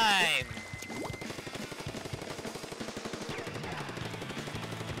 Speed time!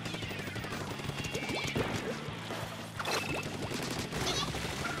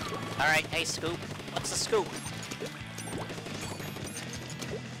 Alright, hey Scoop. What's the scoop?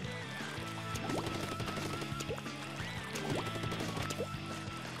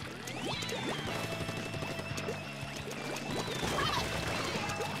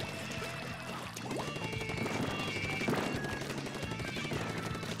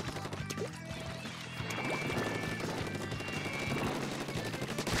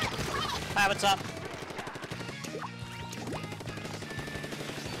 Hi, what's up?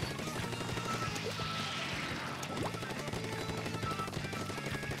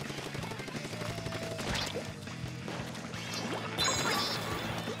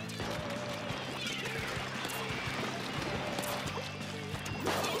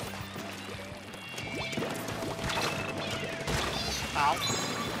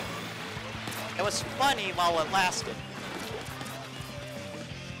 was funny while it lasted.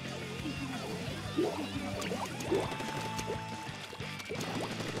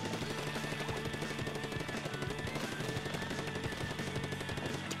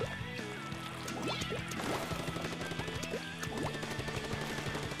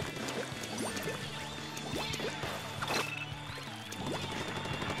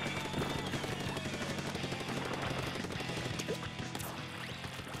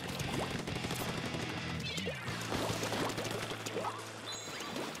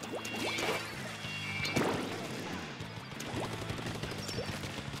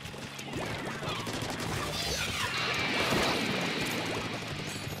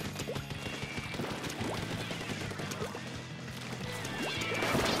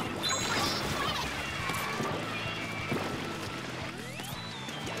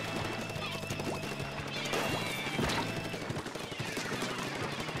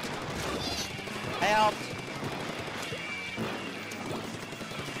 Help!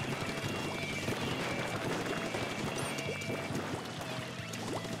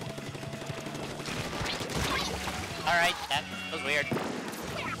 Alright, that was weird.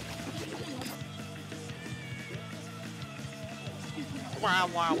 Wow,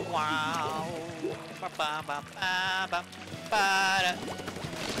 wow, wow. Ba ba ba ba ba ba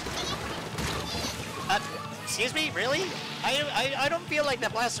da. Excuse me? Really? I don't feel like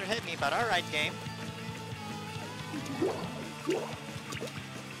that blaster hit me, but alright, game.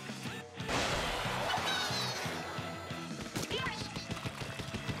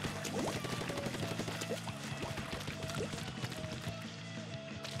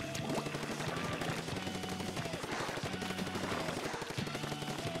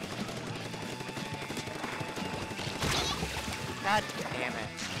 God damn it.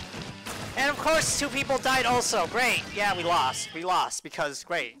 And of course, 2 people died also. Great. Yeah, we lost. We lost because,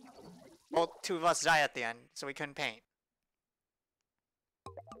 great. Well, 2 of us died at the end, so we couldn't paint.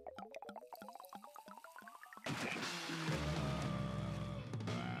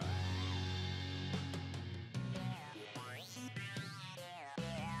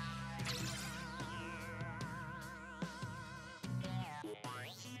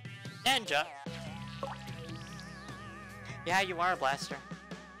 Ninja? Yeah, you are a blaster.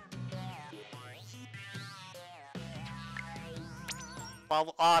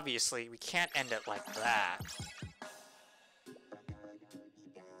 Well, obviously, we can't end it like that.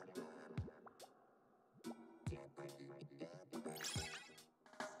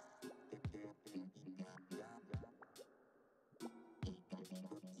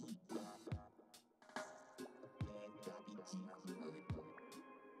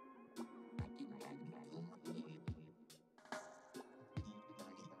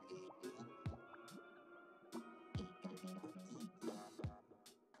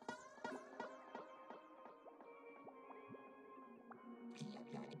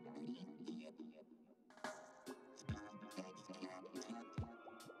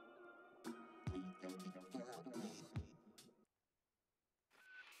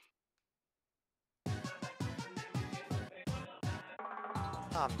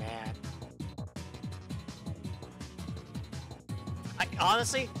 Oh man.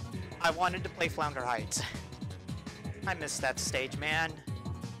 Honestly, I wanted to play Flounder Heights. I miss that stage, man.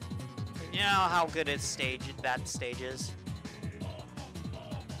 You know how good that stage is.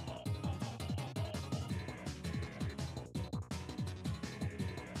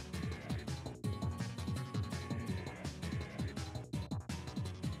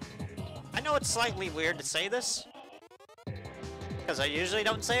 I know it's slightly weird to say this, because I usually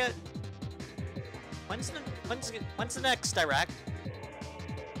don't say it. When's the next Direct?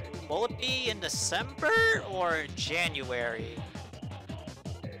 Will it be in December or January?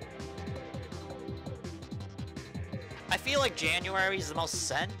 I feel like January is the most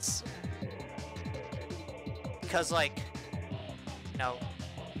sense. Because, like, you know,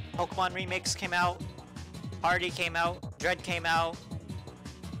 Pokemon Remix came out, Party came out, Dread came out,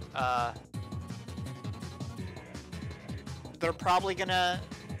 they're probably gonna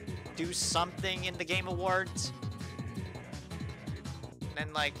do something in the Game Awards. And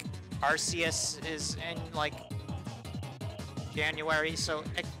then, like, Arceus is in, like, January, so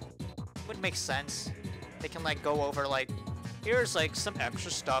it would make sense. They can, like, go over, like, here's, like, some extra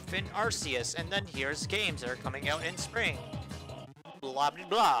stuff in Arceus, and then here's games that are coming out in spring. Blah, blah,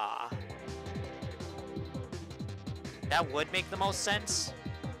 blah. That would make the most sense.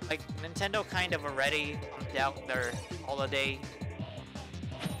 Like, Nintendo kind of already pumped out their holiday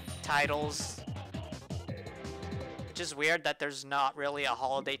titles. Which is weird that there's not really a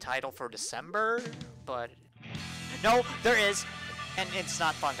holiday title for December, but... No, there is! And it's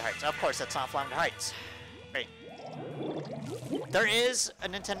not Flamingo Heights. Of course, that's not Flamingo Heights. Great. There is a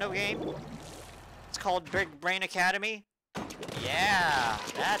Nintendo game. It's called Big Brain Academy. Yeah,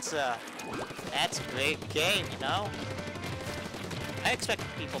 that's a big game, you know? I expect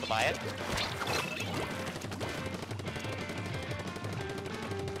people to buy it.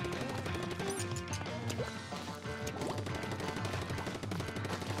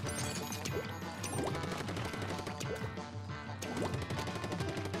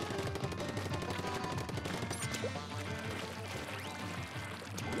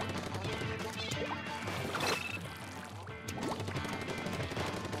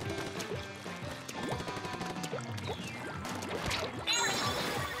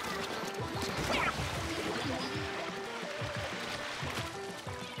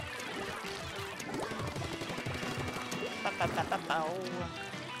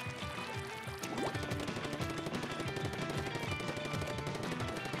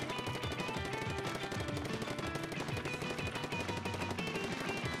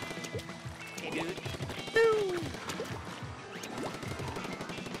 Hey, dude. Woo!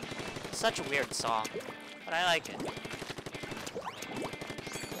 Such a weird song, but I like it.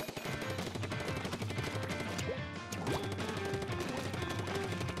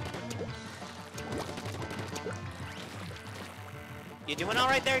 You doing all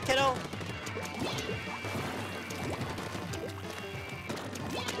right there, kiddo?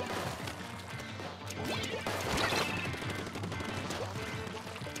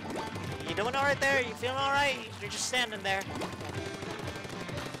 You doing all right there? You feeling all right? You're just standing there.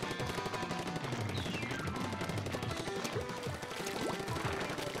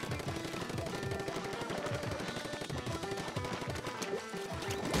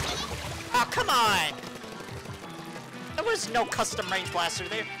 Oh, come on! There was no custom range blaster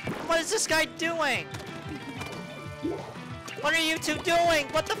there. What is this guy doing? What are you two doing?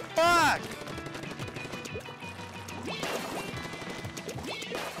 What the fuck?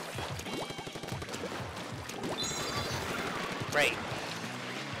 Great.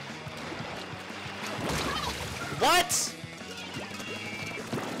 What?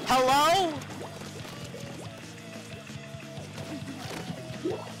 Hello?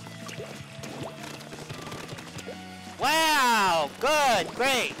 Wow! Good!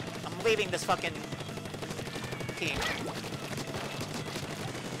 Great! I'm leaving this fucking team.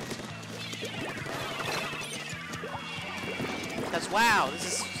 Because wow, this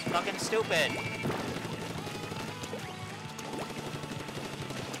is fucking stupid.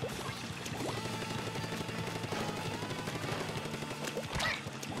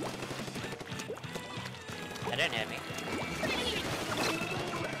 That didn't hit me.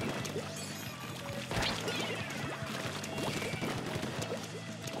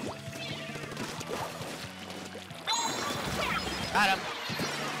 Got him.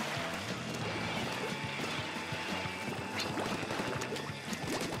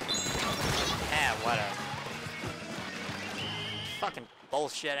 Yeah, whatever. Fucking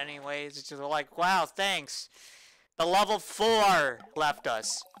bullshit anyways. It's just like, wow, thanks. The level 4 left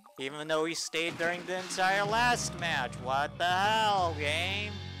us. Even though we stayed during the entire last match. What the hell,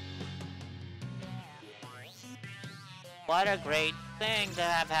 game? What a great thing to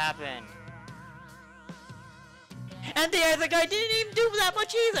have happen. And the other guy didn't even do that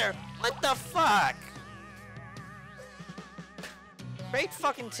much either! What the fuck? Great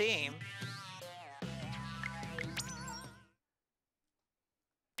fucking team.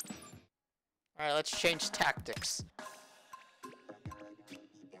 Alright, let's change tactics.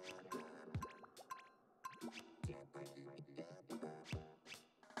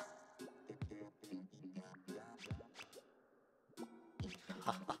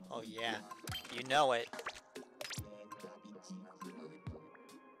 Oh yeah, you know it.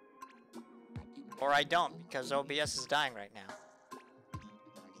 Or I don't, because OBS is dying right now.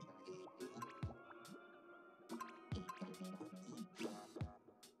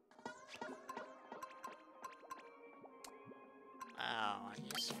 Oh, are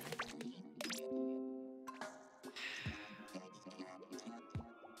you serious?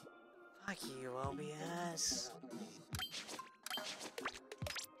 Fuck you, OBS.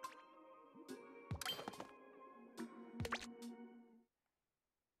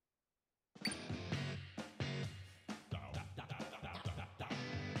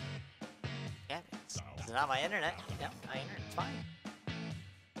 Yeah, it's not my internet. Yeah, my internet's fine.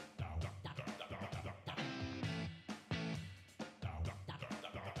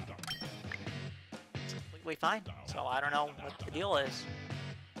 It's completely fine. So I don't know what the deal is.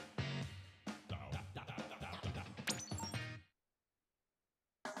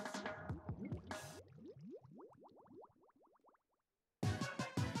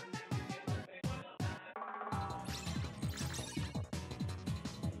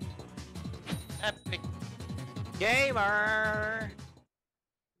 Epic Gamer!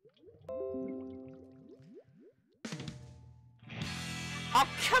 Oh,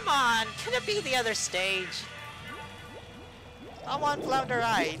 come on! Can it be the other stage? I want Flounder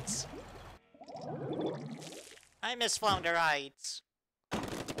Heights. I miss Flounder Heights.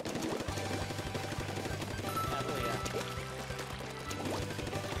 Hallelujah.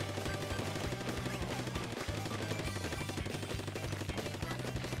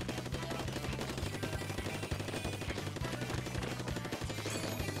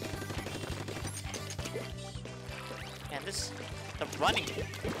 Man, this... the running...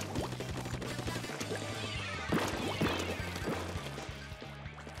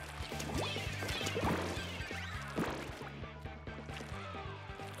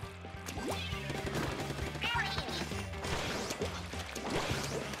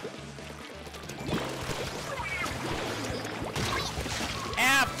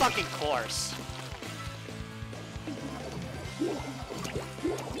 fucking course.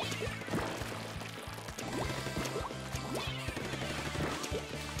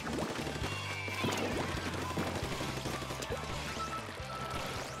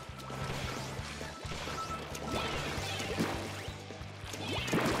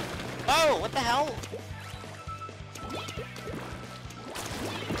 Oh, what the hell?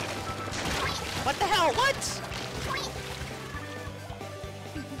 What the hell? What?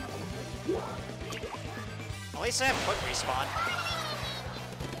 At least I have quick respawn.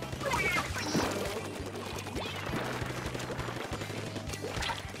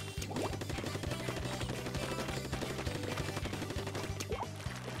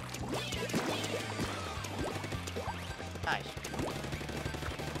 Nice.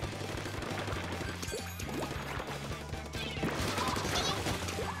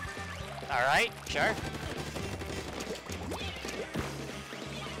 Alright, sure.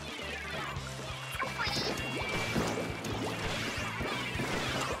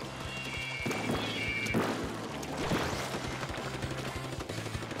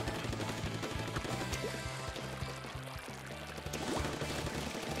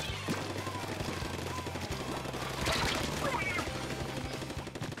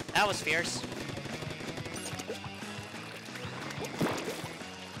 That was fierce.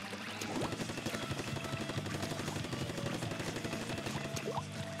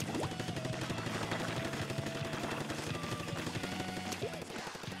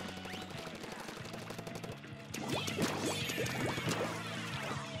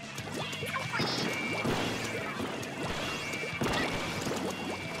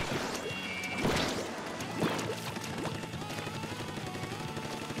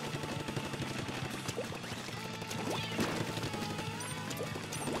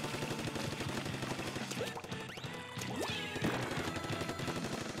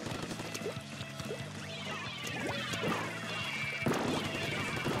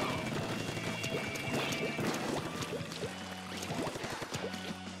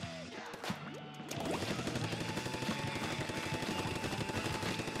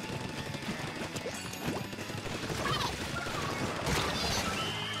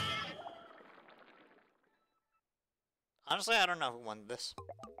 Honestly, I don't know who won this.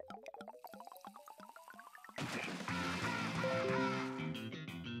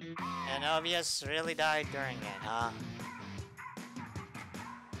 And OBS really died during it, huh?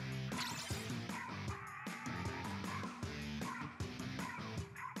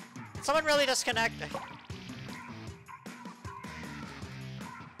 Someone really disconnect.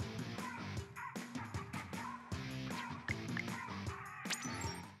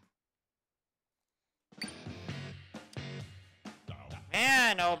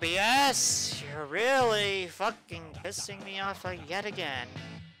 Man, OBS, you're really fucking pissing me off yet again.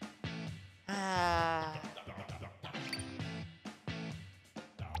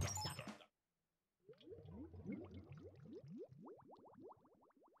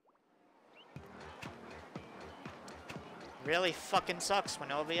 Really fucking sucks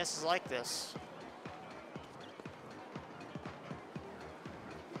when OBS is like this.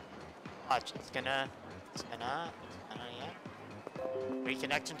 Watch, it's gonna, yeah.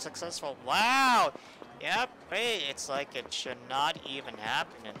 Reconnection successful. Wow! Yep, wait, it's like it should not even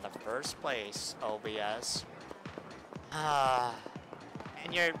happen in the first place, OBS.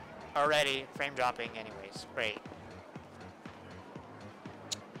 And you're already frame dropping anyways. Great.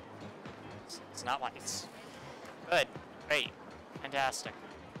 It's not like it's good. Great. Fantastic.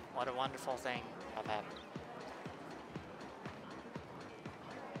 What a wonderful thing have happened.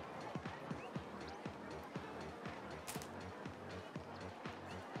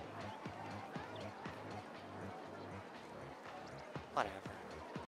 Whatever.